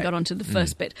first and then get on to the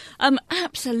first bit.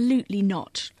 Absolutely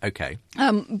not. Okay.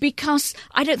 Because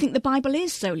I don't think the Bible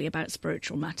is solely about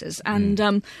spiritual matters.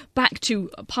 And back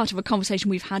to part of a conversation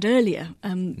we've had earlier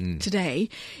today,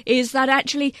 is that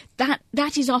actually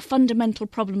that is our fundamental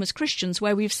problem as Christians,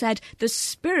 where we've said there's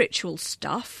spiritual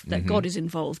stuff that God is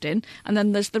involved in, and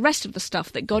then there's the rest of the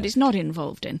stuff that God is not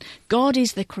involved in. God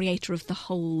is the creator of the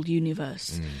whole universe.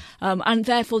 And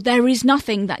therefore there is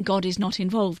nothing that God is not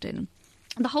involved in.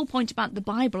 The whole point about the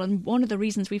Bible, and one of the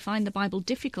reasons we find the Bible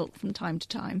difficult from time to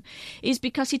time, is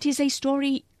because it is a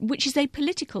story which is a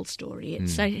political story.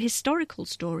 It's a historical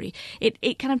story.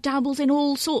 It kind of dabbles in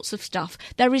all sorts of stuff.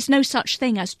 There is no such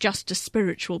thing as just a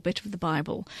spiritual bit of the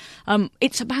Bible.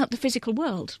 It's about the physical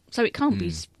world, so it can't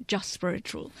be just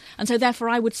spiritual. And so therefore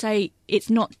I would say it's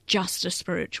not just a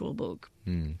spiritual book.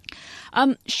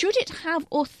 Should it have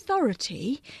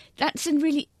authority? That's a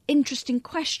really interesting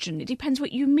question. It depends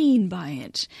what you mean by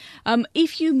it.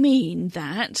 If you mean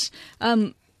that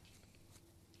the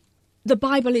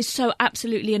Bible is so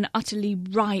absolutely and utterly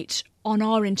right on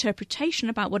our interpretation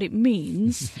about what it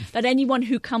means that anyone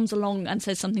who comes along and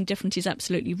says something different is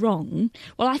absolutely wrong,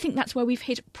 well, I think that's where we've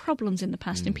hit problems in the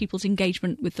past in people's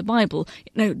engagement with the Bible.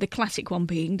 The classic one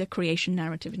being the creation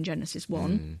narrative in Genesis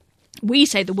 1. We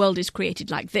say the world is created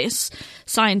like this.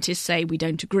 Scientists say we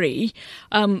don't agree.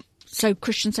 So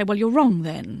Christians say, well, you're wrong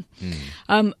then.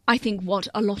 I think what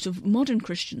a lot of modern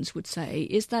Christians would say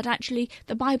is that actually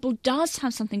the Bible does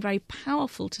have something very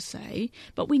powerful to say,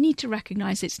 but we need to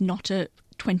recognise it's not a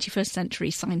 21st century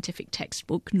scientific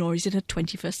textbook, nor is it a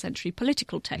 21st century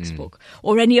political textbook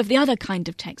or any of the other kind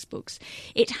of textbooks.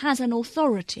 It has an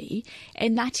authority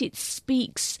in that it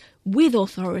speaks with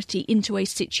authority into a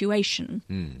situation.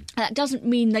 That doesn't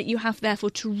mean that you have therefore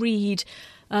to read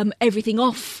everything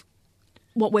off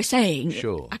what we're saying.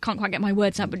 Sure. I can't quite get my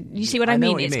words out, but you see what I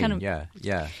mean? It's kind of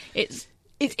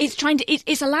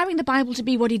It's allowing the Bible to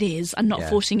be what it is and not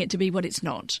forcing it to be what it's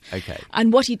not. Okay.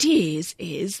 And what it is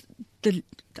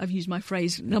I've used my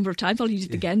phrase a number of times, I'll use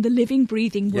it again, the living,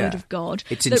 breathing Word of God.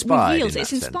 It's inspired.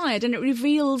 It's inspired and it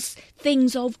reveals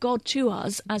things of God to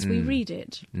us as we read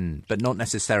it. But not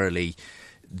necessarily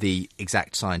the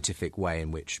exact scientific way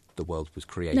in which the world was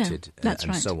created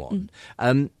and so on.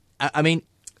 I mean,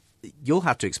 you'll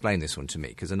have to explain this one to me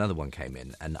because another one came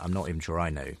in and I'm not even sure I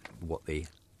know what the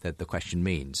question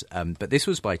means. But this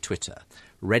was by Twitter,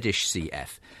 Reddish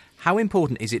CF. How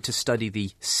important is it to study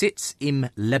the Sitz im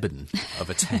Leben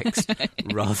of a text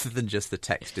rather than just the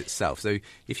text itself? So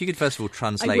if you could first of all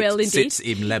translate Sitz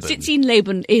im Leben. Sitz im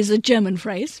Leben is a German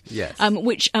phrase, yes.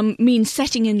 Which means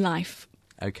setting in life.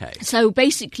 Okay. So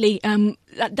basically,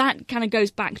 that kind of goes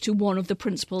back to one of the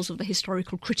principles of the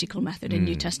historical critical method in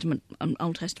New Testament and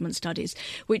Old Testament studies,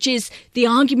 which is the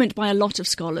argument by a lot of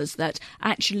scholars that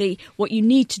actually what you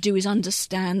need to do is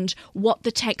understand what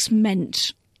the text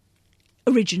meant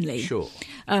originally,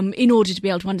 in order to be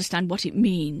able to understand what it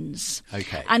means.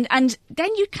 Okay. And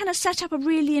then you kind of set up a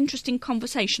really interesting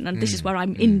conversation, and this is where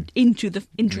I'm into the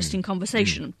interesting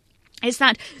conversation, is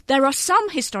that there are some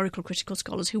historical critical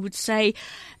scholars who would say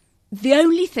the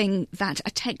only thing that a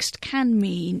text can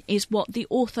mean is what the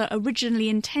author originally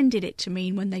intended it to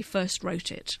mean when they first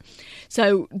wrote it.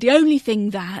 So the only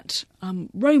thing that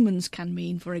Romans can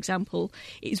mean, for example,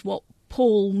 is what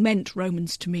Paul meant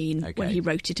Romans to mean when he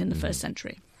wrote it in the first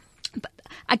century. But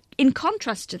in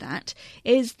contrast to that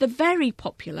is the very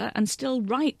popular and still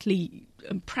rightly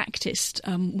practiced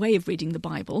way of reading the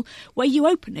Bible, where you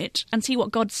open it and see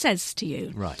what God says to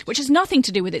you, which has nothing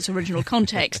to do with its original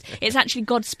context. It's actually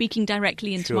God speaking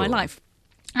directly into my life.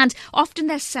 And often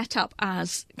they're set up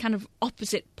as kind of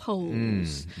opposite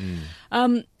poles.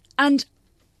 And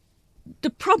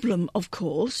the problem, of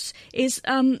course, is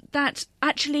that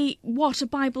actually what a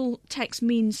Bible text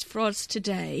means for us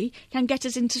today can get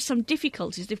us into some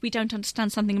difficulties if we don't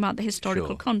understand something about the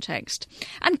historical context.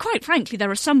 And quite frankly,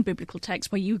 there are some biblical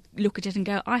texts where you look at it and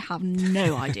go, I have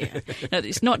no idea. No,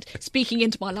 it's not speaking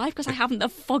into my life because I haven't the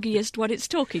foggiest what it's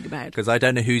talking about. Because I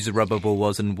don't know who Zerubbabel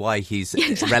was and why he's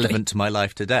relevant to my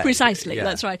life today. Precisely,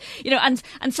 that's right.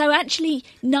 And so actually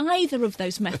neither of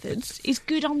those methods is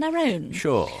good on their own.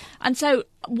 Sure. And so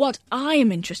what I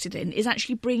am interested in is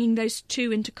actually bringing those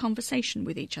two into conversation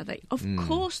with each other. Of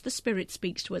course, the Spirit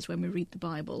speaks to us when we read the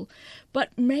Bible, but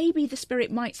maybe the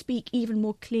Spirit might speak even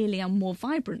more clearly and more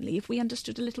vibrantly if we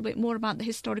understood a little bit more about the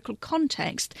historical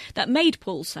context that made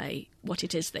Paul say what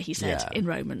it is that he said in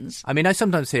Romans. I mean, I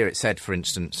sometimes hear it said, for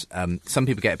instance, some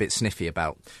people get a bit sniffy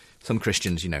about some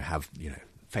Christians, have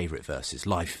favourite verses,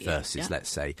 life verses, let's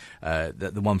say.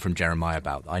 The one from Jeremiah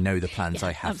about, I know the plans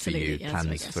I have for you,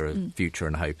 plans for a future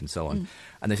and hope and so on.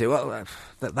 And they say, well,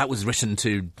 that was written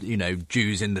to,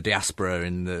 Jews in the diaspora,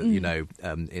 in the,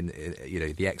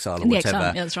 the exile or whatever.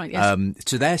 Exile. Yeah, that's right, yes.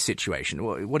 To their situation.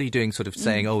 What are you doing sort of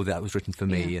saying, oh, that was written for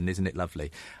me and isn't it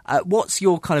lovely? What's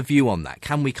your kind of view on that?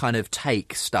 Can we kind of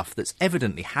take stuff that's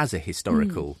evidently has a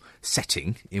historical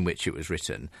setting in which it was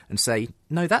written and say,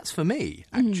 no, that's for me,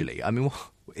 actually? I mean,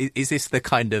 is this the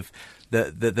kind of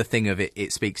the thing of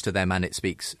it speaks to them and it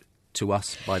speaks to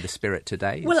us by the Spirit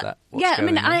today? Is that what's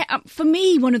going on? For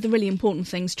me, one of the really important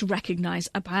things to recognise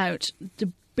about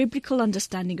the biblical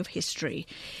understanding of history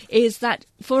is that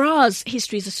for us,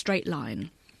 history is a straight line.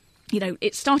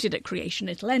 It started at creation,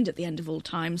 it'll end at the end of all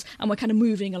times, and we're kind of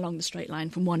moving along the straight line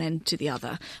from one end to the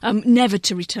other, never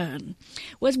to return.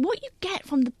 Whereas what you get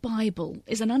from the Bible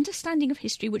is an understanding of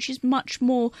history which is much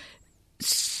more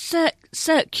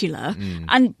circular,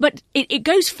 but it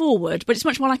goes forward, but it's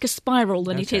much more like a spiral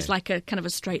than it is like a kind of a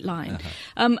straight line.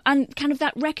 And kind of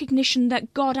that recognition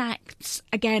that God acts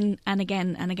again and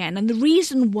again and again. And the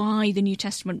reason why the New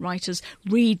Testament writers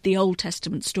read the Old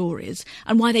Testament stories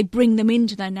and why they bring them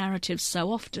into their narratives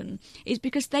so often is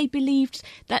because they believed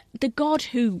that the God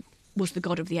who was the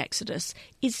God of the Exodus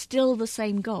is still the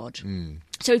same God.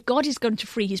 So if God is going to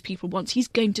free his people once, he's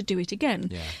going to do it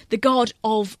again. The God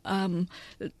of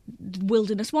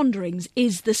wilderness wanderings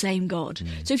is the same God.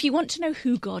 So if you want to know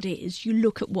who God is, you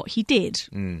look at what he did.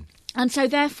 And so,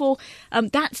 therefore,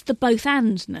 that's the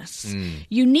both-andness.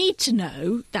 You need to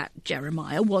know that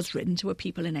Jeremiah was written to a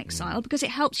people in exile because it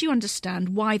helps you understand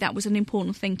why that was an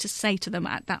important thing to say to them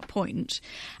at that point.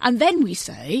 And then we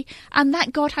say, and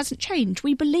that God hasn't changed.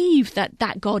 We believe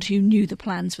that God who knew the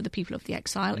plans for the people of the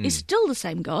exile is still the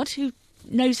same God who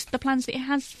knows the plans that he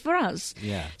has for us.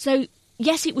 So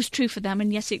yes, it was true for them,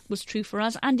 and yes, it was true for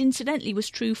us, and incidentally was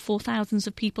true for thousands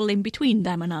of people in between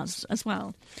them and us as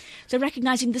well. So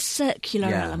recognising the circular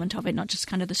element of it, not just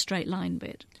kind of the straight line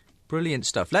bit. Brilliant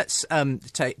stuff. Let's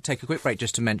take a quick break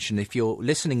just to mention, if you're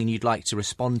listening and you'd like to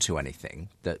respond to anything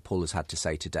that Paul has had to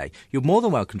say today, you're more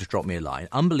than welcome to drop me a line,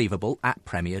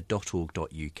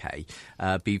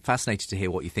 unbelievable@premier.org.uk. Be fascinated to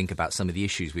hear what you think about some of the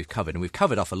issues we've covered, and we've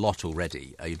covered off a lot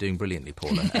already. You're doing brilliantly,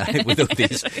 Paula, with all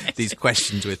these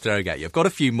questions we're throwing at you. I've got a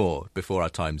few more before our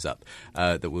time's up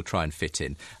that we'll try and fit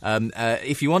in.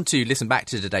 If you want to listen back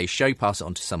to today's show, pass it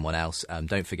on to someone else.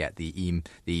 Don't forget the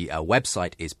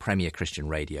website is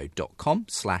premierchristianradio.com/unbelievable.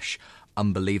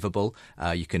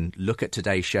 You can look at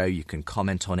today's show, you can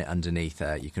comment on it underneath,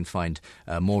 you can find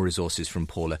more resources from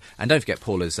Paula, and don't forget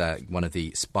Paula's one of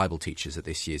the Bible teachers at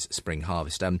this year's Spring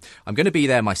Harvest. I'm going to be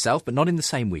there myself, but not in the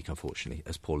same week unfortunately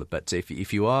as Paula, but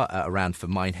if you are around for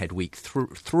Minehead Week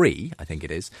 3, I think it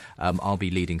is, I'll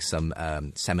be leading some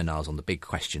seminars on the big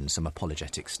questions, some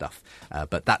apologetic stuff,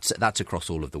 but that's across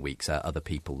all of the weeks, other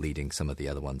people leading some of the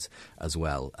other ones as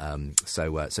well,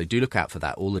 so do look out for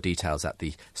that. All the details at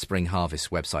the Spring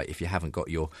Harvest website. If you haven't got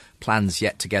your plans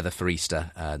yet together for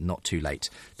Easter, not too late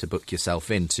to book yourself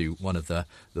into one of the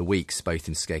weeks, both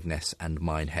in Skegness and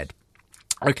Minehead.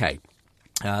 Okay.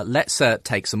 Let's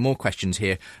take some more questions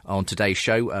here on today's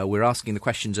show. We're asking the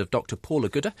questions of Dr. Paula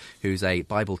Gooder, who's a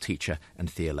Bible teacher and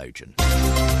theologian.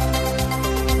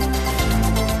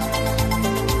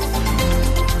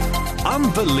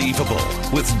 Unbelievable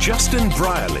with Justin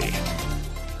Brierley.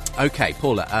 OK,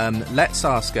 Paula, let's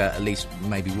ask at least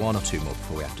maybe one or two more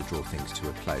before we have to draw things to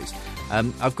a close.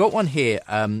 I've got one here.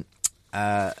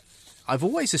 I've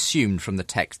always assumed from the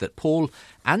text that Paul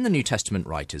and the New Testament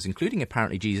writers, including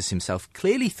apparently Jesus himself,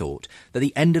 clearly thought that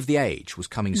the end of the age was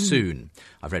coming soon.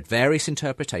 I've read various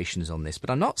interpretations on this,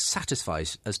 but I'm not satisfied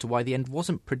as to why the end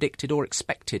wasn't predicted or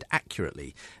expected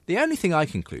accurately. The only thing I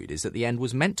conclude is that the end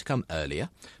was meant to come earlier,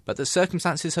 but that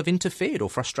circumstances have interfered or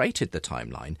frustrated the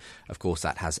timeline. Of course,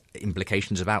 that has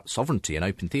implications about sovereignty and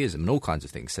open theism and all kinds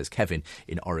of things, says Kevin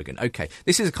in Oregon. OK,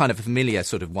 this is a kind of a familiar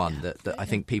sort of one that I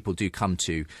think people do come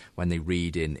to when they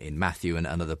read in Matthew and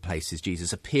other places,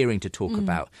 Jesus appearing to talk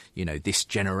about, this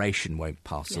generation won't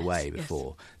pass away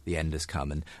before the end has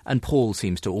come. And Paul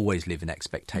seems to always live in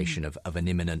expectation of an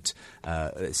imminent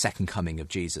second coming of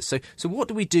Jesus. So what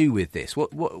do we do with this?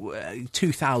 What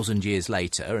 2,000 years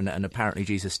later, and apparently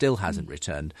Jesus still hasn't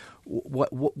returned,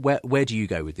 where do you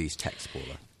go with these texts,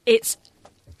 Paula?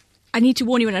 I need to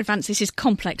warn you in advance, this is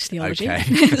complex theology.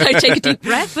 Okay. So take a deep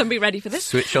breath and be ready for this.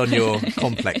 Switch on your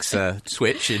complex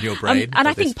switch in your brain. And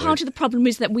I think part of the problem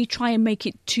is that we try and make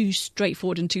it too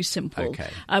straightforward and too simple. Okay.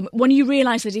 When you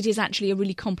realise that it is actually a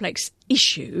really complex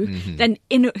issue, then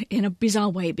in a bizarre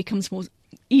way it becomes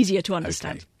easier to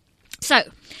understand. Okay.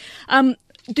 So,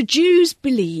 the Jews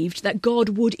believed that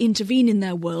God would intervene in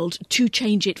their world to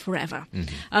change it forever.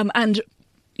 And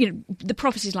the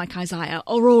prophecies like Isaiah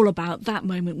are all about that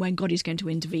moment when God is going to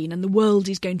intervene and the world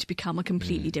is going to become a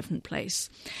completely different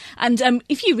place. And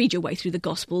if you read your way through the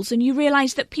Gospels and you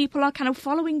realise that people are kind of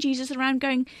following Jesus around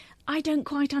going, I don't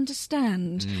quite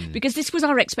understand, because this was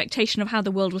our expectation of how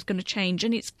the world was going to change,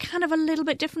 and it's kind of a little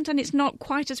bit different and it's not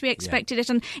quite as we expected it.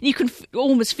 And you can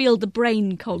almost feel the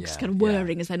brain cogs kind of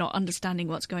whirring as they're not understanding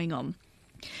what's going on.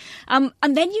 And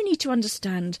then you need to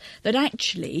understand that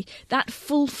actually that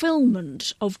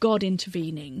fulfilment of God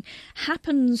intervening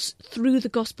happens through the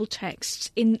gospel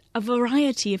texts in a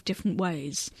variety of different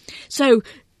ways. So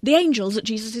the angels at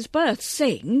Jesus' birth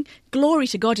sing, "Glory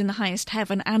to God in the highest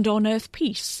heaven and on earth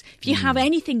peace." If you have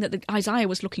anything that Isaiah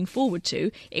was looking forward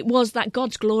to, it was that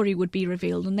God's glory would be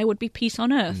revealed and there would be peace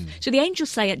on earth. So the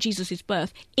angels say at Jesus'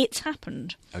 birth, it's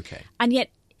happened. Okay. And yet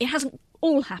it hasn't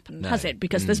all happened, has it?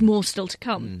 Because there's more still to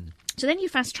come. So then you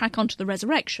fast track onto the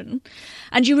resurrection,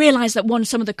 and you realise that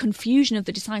some of the confusion of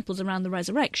the disciples around the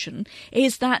resurrection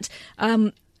is that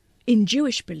in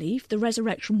Jewish belief, the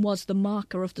resurrection was the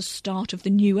marker of the start of the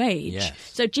new age. Yes.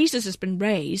 So Jesus has been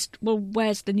raised. Well,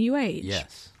 where's the new age?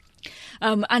 Yes.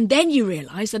 And then you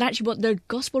realise that actually what the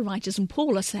gospel writers and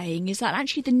Paul are saying is that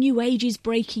actually the new age is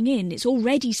breaking in. It's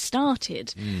already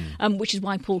started, which is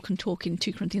why Paul can talk in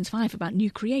 2 Corinthians 5 about new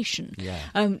creation.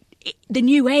 Yeah. The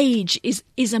new age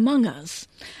is among us,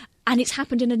 and it's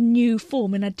happened in a new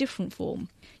form, in a different form.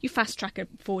 You fast track it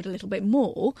forward a little bit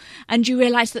more, and you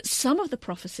realise that some of the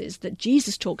prophecies that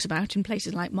Jesus talks about in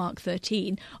places like Mark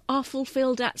 13 are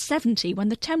fulfilled at 70 when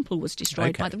the temple was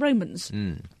destroyed by the Romans.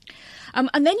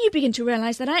 And then you begin to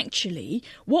realise that actually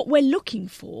what we're looking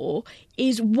for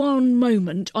is one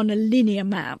moment on a linear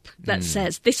map that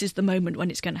says this is the moment when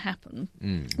it's going to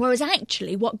happen. Whereas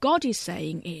actually what God is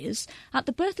saying is, at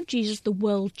the birth of Jesus, the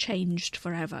world changed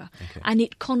forever. And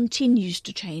it continues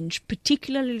to change,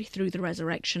 particularly through the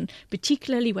resurrection,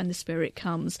 particularly when the Spirit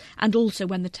comes, and also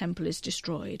when the temple is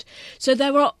destroyed. So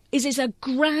there is a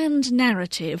grand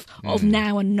narrative of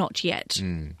now and not yet.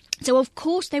 So, of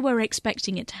course, they were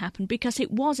expecting it to happen because it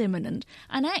was imminent,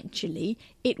 and actually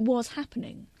it was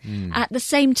happening. At the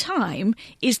same time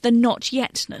is the not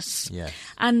yetness. Yes.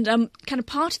 And kind of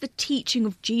part of the teaching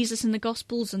of Jesus in the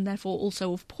Gospels, and therefore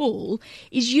also of Paul,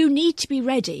 is you need to be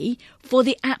ready for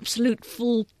the absolute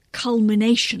full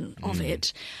culmination of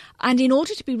it. And in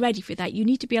order to be ready for that, you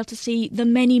need to be able to see the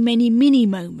many, many mini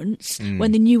moments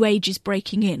when the new age is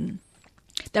breaking in.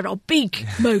 There are big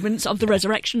moments of the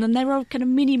resurrection, and there are kind of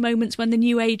mini moments when the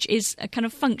new age is kind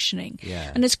of functioning.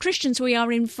 Yeah. And as Christians, we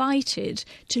are invited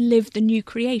to live the new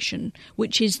creation,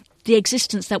 which is the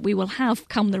existence that we will have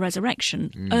come the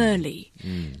resurrection early.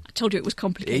 I told you it was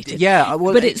complicated.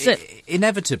 But it's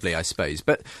inevitably, I suppose.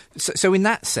 But so in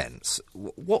that sense,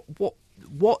 what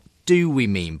do we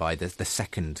mean by the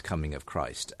second coming of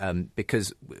Christ?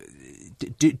 Because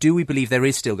do we believe there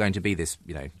is still going to be this,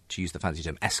 to use the fancy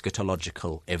term,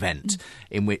 eschatological event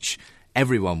in which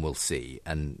everyone will see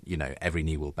and, every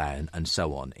knee will bow and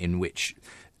so on, in which,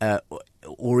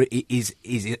 or is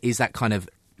that kind of,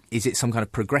 is it some kind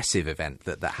of progressive event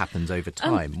that happens over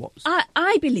time?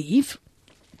 I believe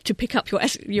to pick up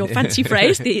your fancy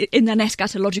phrase, in an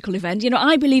eschatological event,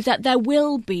 I believe that there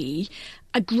will be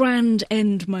a grand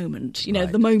end moment,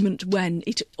 the moment when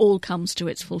it all comes to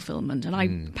its fulfillment. And I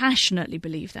passionately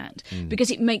believe that because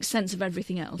it makes sense of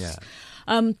everything else.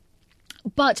 Yeah.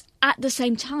 But at the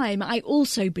same time, I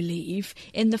also believe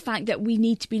in the fact that we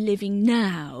need to be living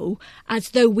now as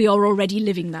though we are already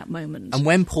living that moment. And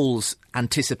when Paul's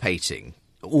anticipating,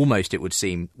 almost it would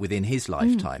seem within his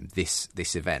lifetime, this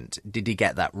event, did he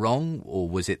get that wrong, or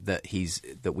was it that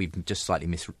we've just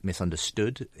slightly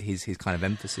misunderstood his kind of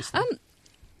emphasis there?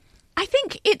 I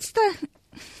think it's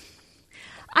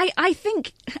I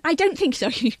don't think so.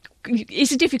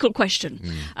 It's a difficult question,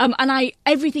 and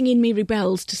everything in me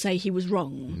rebels to say he was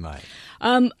wrong. Right.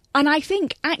 And I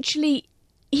think actually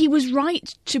he was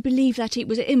right to believe that it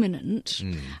was imminent,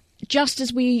 just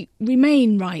as we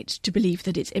remain right to believe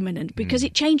that it's imminent, because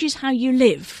it changes how you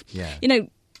live. Yeah.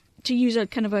 To use a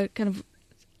kind of a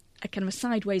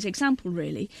sideways example,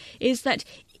 really, is that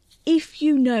if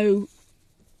you know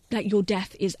that your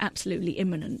death is absolutely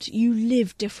imminent, you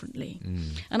live differently.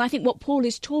 And I think what Paul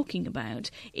is talking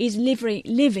about is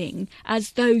living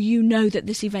as though you know that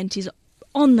this event is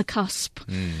on the cusp.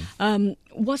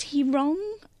 Was he wrong?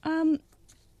 I'm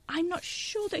not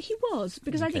sure that he was,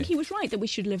 because I think he was right that we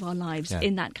should live our lives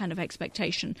in that kind of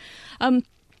expectation. And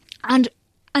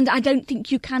I don't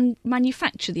think you can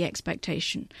manufacture the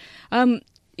expectation.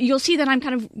 You'll see that I'm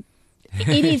kind of...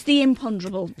 It is the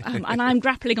imponderable, and I'm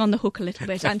grappling on the hook a little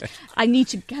bit, and I need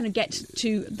to kind of get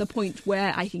to the point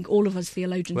where I think all of us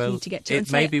theologians need to get to. It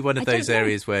may be one of those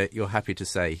areas where you're happy to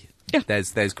say,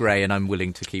 there's grey and I'm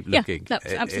willing to keep looking. Yeah,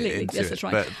 absolutely. Yes, that's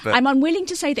right. But I'm unwilling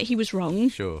to say that he was wrong,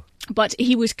 sure, but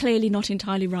he was clearly not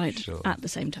entirely right at the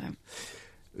same time.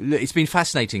 It's been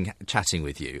fascinating chatting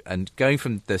with you, and going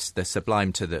from the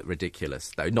sublime to the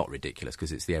ridiculous, though not ridiculous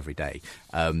because it's the everyday.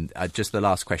 Just the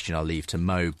last question I'll leave to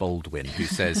Mo Baldwin, who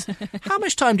says, how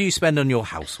much time do you spend on your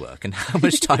housework, and how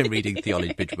much time reading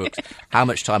theology books, how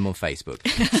much time on Facebook?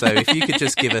 So if you could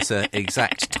just give us an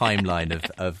exact timeline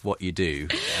of what you do.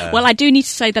 Well, I do need to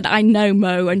say that I know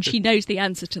Mo, and she knows the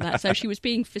answer to that, so she was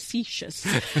being facetious.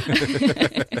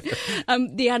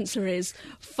 The answer is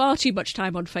far too much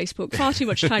time on Facebook, far too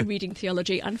much time reading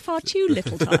theology, and far too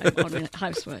little time on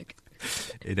housework.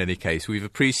 In any case, we've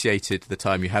appreciated the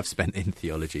time you have spent in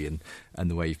theology and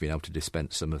the way you've been able to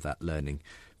dispense some of that learning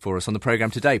for us on the programme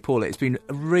today. Paula, it's been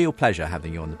a real pleasure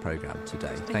having you on the programme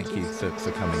today. Thank you for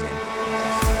coming in.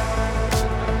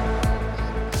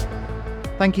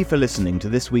 Thank you for listening to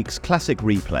this week's Classic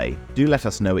Replay. Do let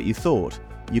us know what you thought.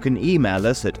 You can email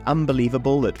us at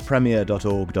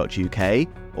unbelievable@premier.org.uk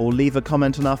or leave a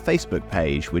comment on our Facebook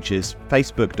page, which is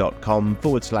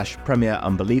facebook.com/Premier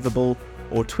Unbelievable,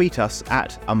 or tweet us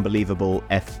at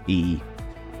UnbelievableFE.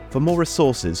 For more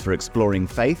resources for exploring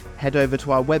faith, head over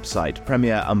to our website,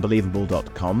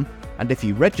 premierunbelievable.com, and if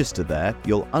you register there,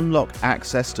 you'll unlock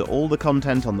access to all the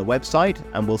content on the website,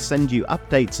 and we'll send you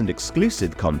updates and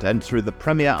exclusive content through the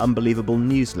Premier Unbelievable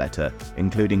newsletter,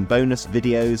 including bonus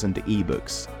videos and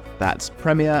ebooks. That's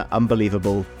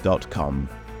premierunbelievable.com.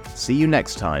 See you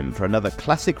next time for another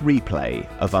classic replay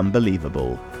of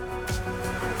Unbelievable.